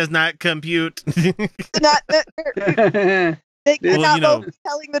liar. Does not compute. They cannot both be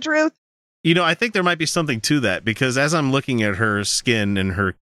telling the truth. I think there might be something to that, because as I'm looking at her skin and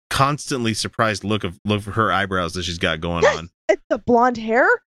her constantly surprised look of her eyebrows that she's got going on. It's the blonde hair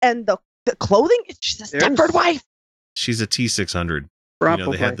and the clothing. She's a Stepford wife. She's a T600.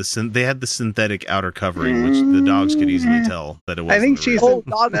 Probably. They had the synthetic outer covering, which the dogs could easily tell that it wasn't. I think she's. dogs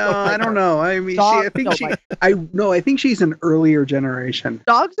I don't know. I mean, I think she's an earlier generation.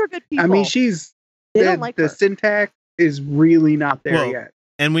 Dogs are good people. I mean, she's. They don't like the her. syntax is really not there yet.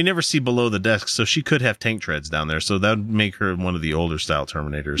 And we never see below the desk, so she could have tank treads down there. So that would make her one of the older style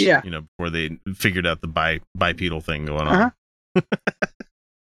Terminators. Yeah. Before they figured out the bipedal thing going on.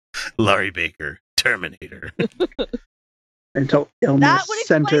 Laurie Baker, Terminator. Mental illness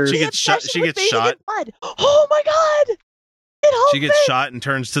center. She gets shot. Oh my god! She gets shot and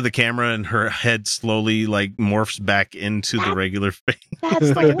turns to the camera, and her head slowly morphs back into the regular face. That's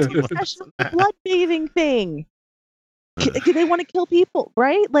like a professional blood bathing thing. They want to kill people,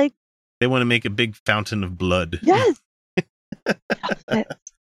 right? Like they want to make a big fountain of blood. Yes.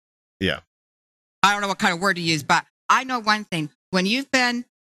 Yeah. I don't know what kind of word to use, but I know one thing. When you've been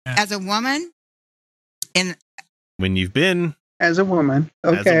as a woman when you've been As a woman,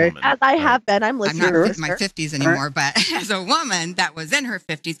 okay. As I have been, I'm I'm listening. not in my 50s anymore, but as a woman that was in her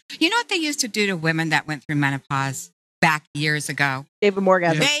 50s, you know what they used to do to women that went through menopause back years ago? Gave them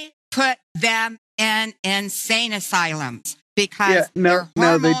orgasm. They put them in insane asylums because Yeah, their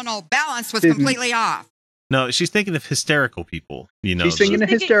no, they hormonal balance was didn't. completely off. No, she's thinking of hysterical people. You know, She's thinking of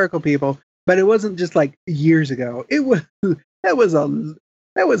hysterical people, but it wasn't just like years ago. It was that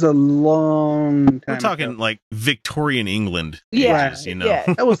was a long time. we're talking like Victorian England. Yeah, ages, you know.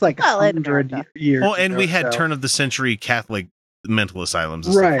 yeah. That was like Well, in 100 years. Well, and ago, we had so. turn of the century Catholic mental asylums.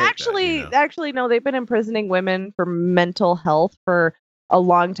 And stuff Right. like that, Actually, you know. actually, no. They've been imprisoning women for mental health for a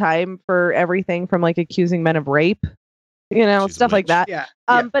long time, for everything from like accusing men of rape, you know, She's a stuff like witch. that. Yeah.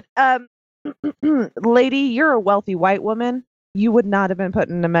 But lady, you're a wealthy white woman. You would not have been put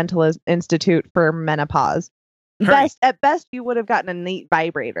in a mental institute for menopause. Hurry. At best, you would have gotten a neat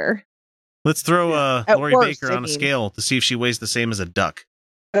vibrator. Let's throw At Lori worst, Baker I on a mean. scale to see if she weighs the same as a duck.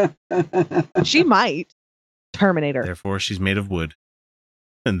 She might. Terminator. Therefore, she's made of wood.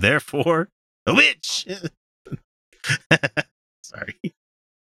 And therefore, a witch! Sorry.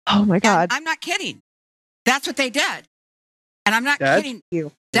 Oh my God. I'm not kidding. That's what they did. And I'm not That's kidding.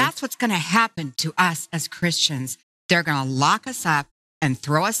 You. That's what's going to happen to us as Christians. They're going to lock us up and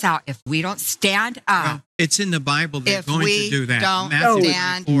throw us out if we don't stand up. Well, it's in the Bible. They're If going we to do that. don't Matthew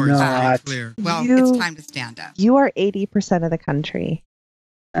stand 24 is very up. clear. Well, You- it's time to stand up. You are 80% of the country.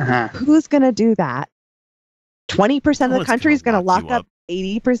 Uh-huh. Who's going to do that? 20% of No the one's country is going to gonna lock lock you up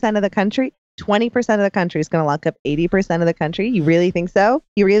 80% of the country. 20% of the country is going to lock up 80% of the country. You really think so?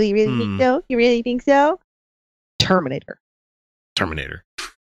 You really think so? You really think so? Terminator. Terminator.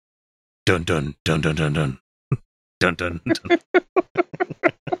 Dun dun dun dun dun dun. Dun dun dun.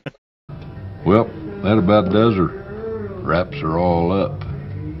 Well, that about does her. Wraps are all up.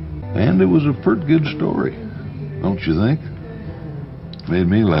 And it was a pretty good story, don't you think? Made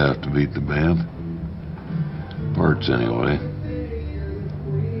me laugh to beat the band. Parts, anyway.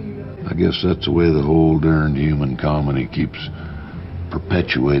 I guess that's the way the whole darned human comedy keeps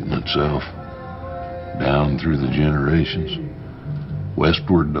perpetuating itself. Down through the generations.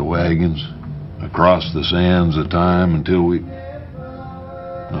 Westward the wagons. Across the sands of time until we...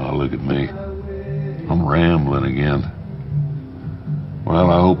 Oh, look at me. I'm rambling again. Well,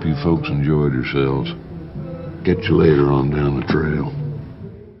 I hope you folks enjoyed yourselves. Catch you later on down the trail.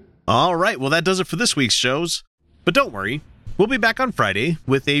 All right, well, that does it for this week's shows. But don't worry, we'll be back on Friday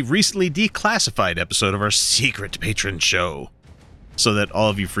with a recently declassified episode of our secret patron show, so that all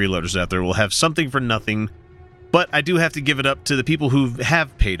of you freeloaders out there will have something for nothing. But I do have to give it up to the people who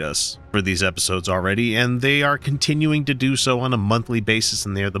have paid us for these episodes already, and they are continuing to do so on a monthly basis,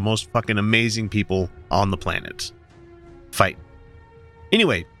 and they are the most fucking amazing people on the planet. Fight.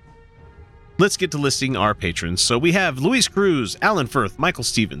 Anyway, let's get to listing our patrons. So we have Luis Cruz, Alan Firth, Michael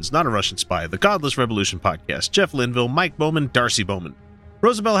Stevens, Not a Russian Spy, The Godless Revolution Podcast, Jeff Linville, Mike Bowman, Darcy Bowman,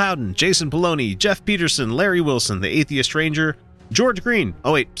 Rosabelle Howden, Jason Poloni, Jeff Peterson, Larry Wilson, The Atheist Ranger, George Green.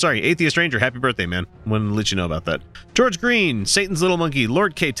 Oh, wait, sorry, Atheist Ranger, happy birthday, man. Wanted to let you know about that. George Green, Satan's Little Monkey,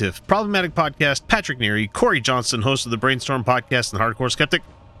 Lord Caitiff, Problematic Podcast, Patrick Neary, Corey Johnson, host of the Brainstorm Podcast and Hardcore Skeptic.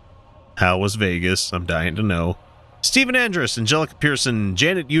 How was Vegas? I'm dying to know. Stephen Andrus, Angelica Pearson,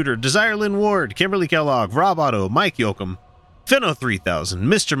 Janet Uter, Desire Lynn Ward, Kimberly Kellogg, Rob Otto, Mike Yoakum, Finno 3000,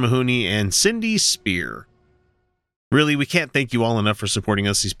 Mr. Mahoney, and Cindy Spear. Really, we can't thank you all enough for supporting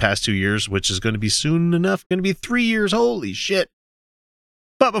us these past 2 years, which is going to be soon enough, going to be 3 years. Holy shit.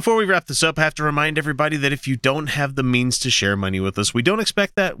 But before we wrap this up, I have to remind everybody that if you don't have the means to share money with us, we don't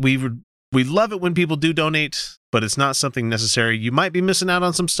expect that. We love it when people do donate, but it's not something necessary. You might be missing out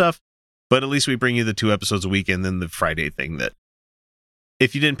on some stuff, but at least we bring you the 2 episodes a week and then the Friday thing that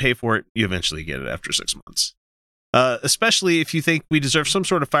if you didn't pay for it, you eventually get it after 6 months. Especially if you think we deserve some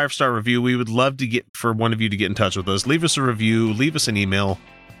sort of 5-star review, we would love to get for one of you to get in touch with us. Leave us a review, leave us an email,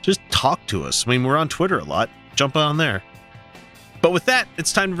 just talk to us. I mean, we're on Twitter a lot. Jump on there. But with that,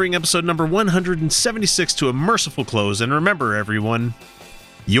 it's time to bring episode number 176 to a merciful close. And remember, everyone,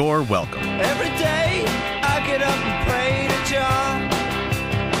 you're welcome. Every day I get up and pray to John,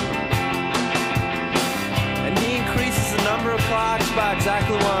 and he increases the number of clocks by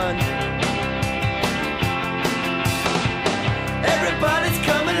exactly 1. Everybody's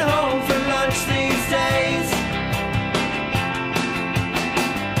coming home for lunch these days.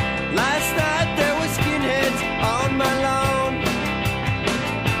 Last night there were skinheads on my lawn.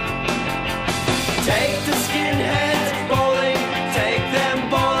 Take the skinheads bowling, take them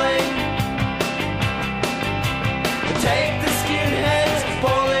bowling. Take the skinheads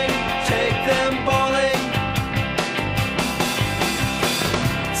bowling, take them bowling.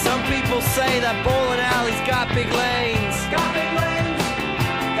 Some people say that bowling alleys got big lanes. Got big lanes.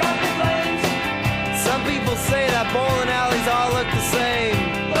 Got big lanes. Some people say that bowling alleys all look the same.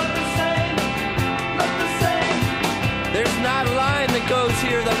 Look the same. Look the same. There's not a line that goes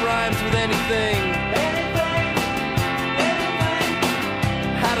here that rhymes with anything. Anything. Anything.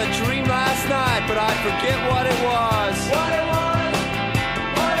 Had a dream last night, but I forget what it was. What it was.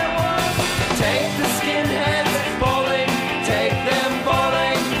 What it was. Take the skinheads bowling. Take them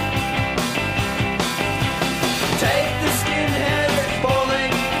bowling. Take the skinheads bowling.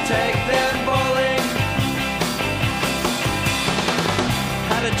 Take them bowling.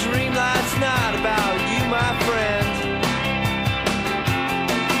 Had a dream last night about you, my friend.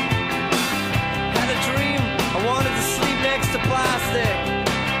 Had a dream I wanted to sleep next to plastic.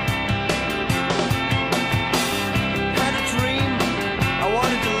 Had a dream I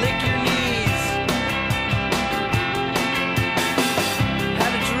wanted to lick your knees.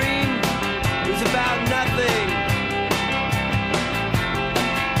 Had a dream it was about nothing.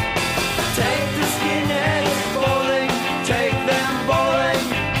 Take the skinheads bowling. Take them bowling.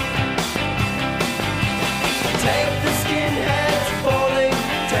 Take the skinheads bowling.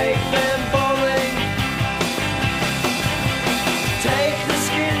 Take them bowling. Take the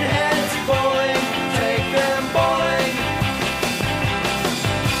skinheads bowling. Take them bowling.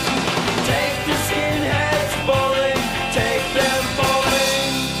 Take the skinheads bowling. Take them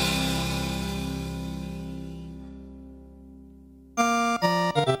bowling.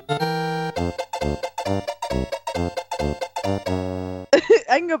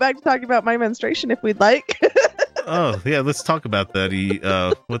 I can go back to talking about my menstruation if we'd like. Oh yeah, let's talk about that.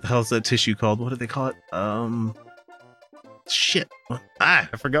 What the hell's that tissue called? What do they call it? Shit. I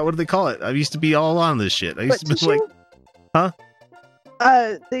forgot what do they call it. I used to be all on this shit. I used to be like, huh?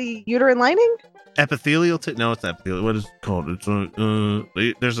 The uterine lining? Epithelial? No, it's not epithelial. What is it called? It's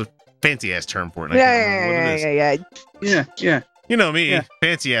there's a fancy ass term for it. And I can't remember what it is. Yeah. You know me, Yeah.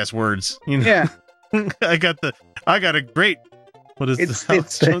 fancy ass words. You know? Yeah. I got a great. What is this?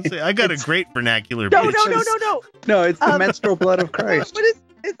 I got a great vernacular. No. No, it's the menstrual blood of Christ. What is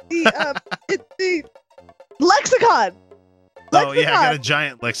it's the lexicon. Oh yeah, I got a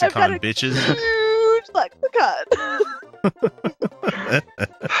giant lexicon, bitches. Huge lexicon.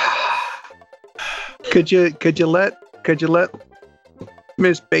 Could you let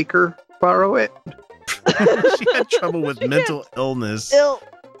Miss Baker borrow it? She had trouble with mental illness. Mental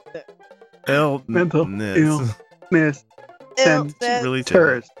illness. And really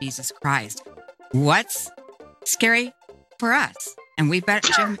hers. Jesus Christ. What's scary for us? And we bet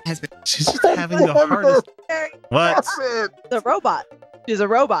Jim has been. She's just having the hardest. What? The robot. She's a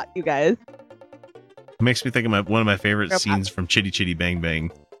robot, you guys. Makes me think of one of my favorite scenes from Chitty Chitty Bang Bang.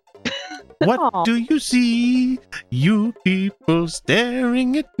 What do you see? You people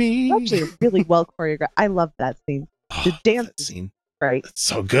staring at me. Actually, really well choreographed. I love that scene. The dance scene. Right. It's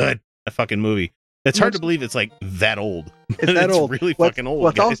so good. That fucking movie. It's hard to believe it's like that old. It's that old. Really fucking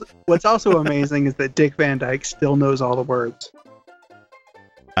old. What's also amazing is that Dick Van Dyke still knows all the words.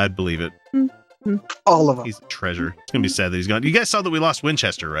 I'd believe it. All of them. He's a treasure. It's gonna be sad that he's gone. You guys saw that we lost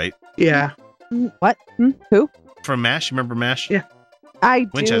Winchester, right? Yeah. What? Who? From MASH. You remember MASH? Yeah. I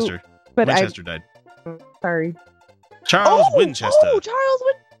do. Winchester. But Winchester died. Sorry. Charles Winchester. Oh, Charles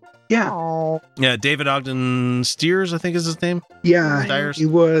Winchester. Yeah. Oh. Yeah, David Ogden Steers, I think is his name. Yeah. Stiers. He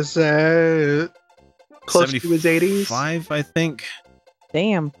was close to his 80s. 75, I think.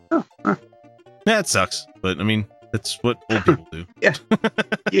 Damn. Yeah, it sucks. But, I mean, that's what old people do. Yeah.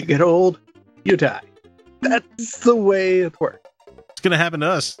 You get old, you die. That's the way it works. It's going to happen to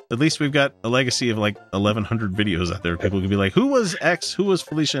us. At least we've got a legacy of like 1,100 videos out there. People can be like, who was X, who was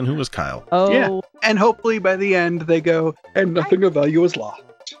Felicia, and who was Kyle? Oh. Yeah. And hopefully by the end they go, and nothing of value is lost.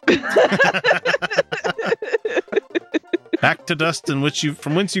 Back to dust from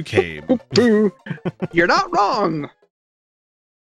whence you came. You're not wrong.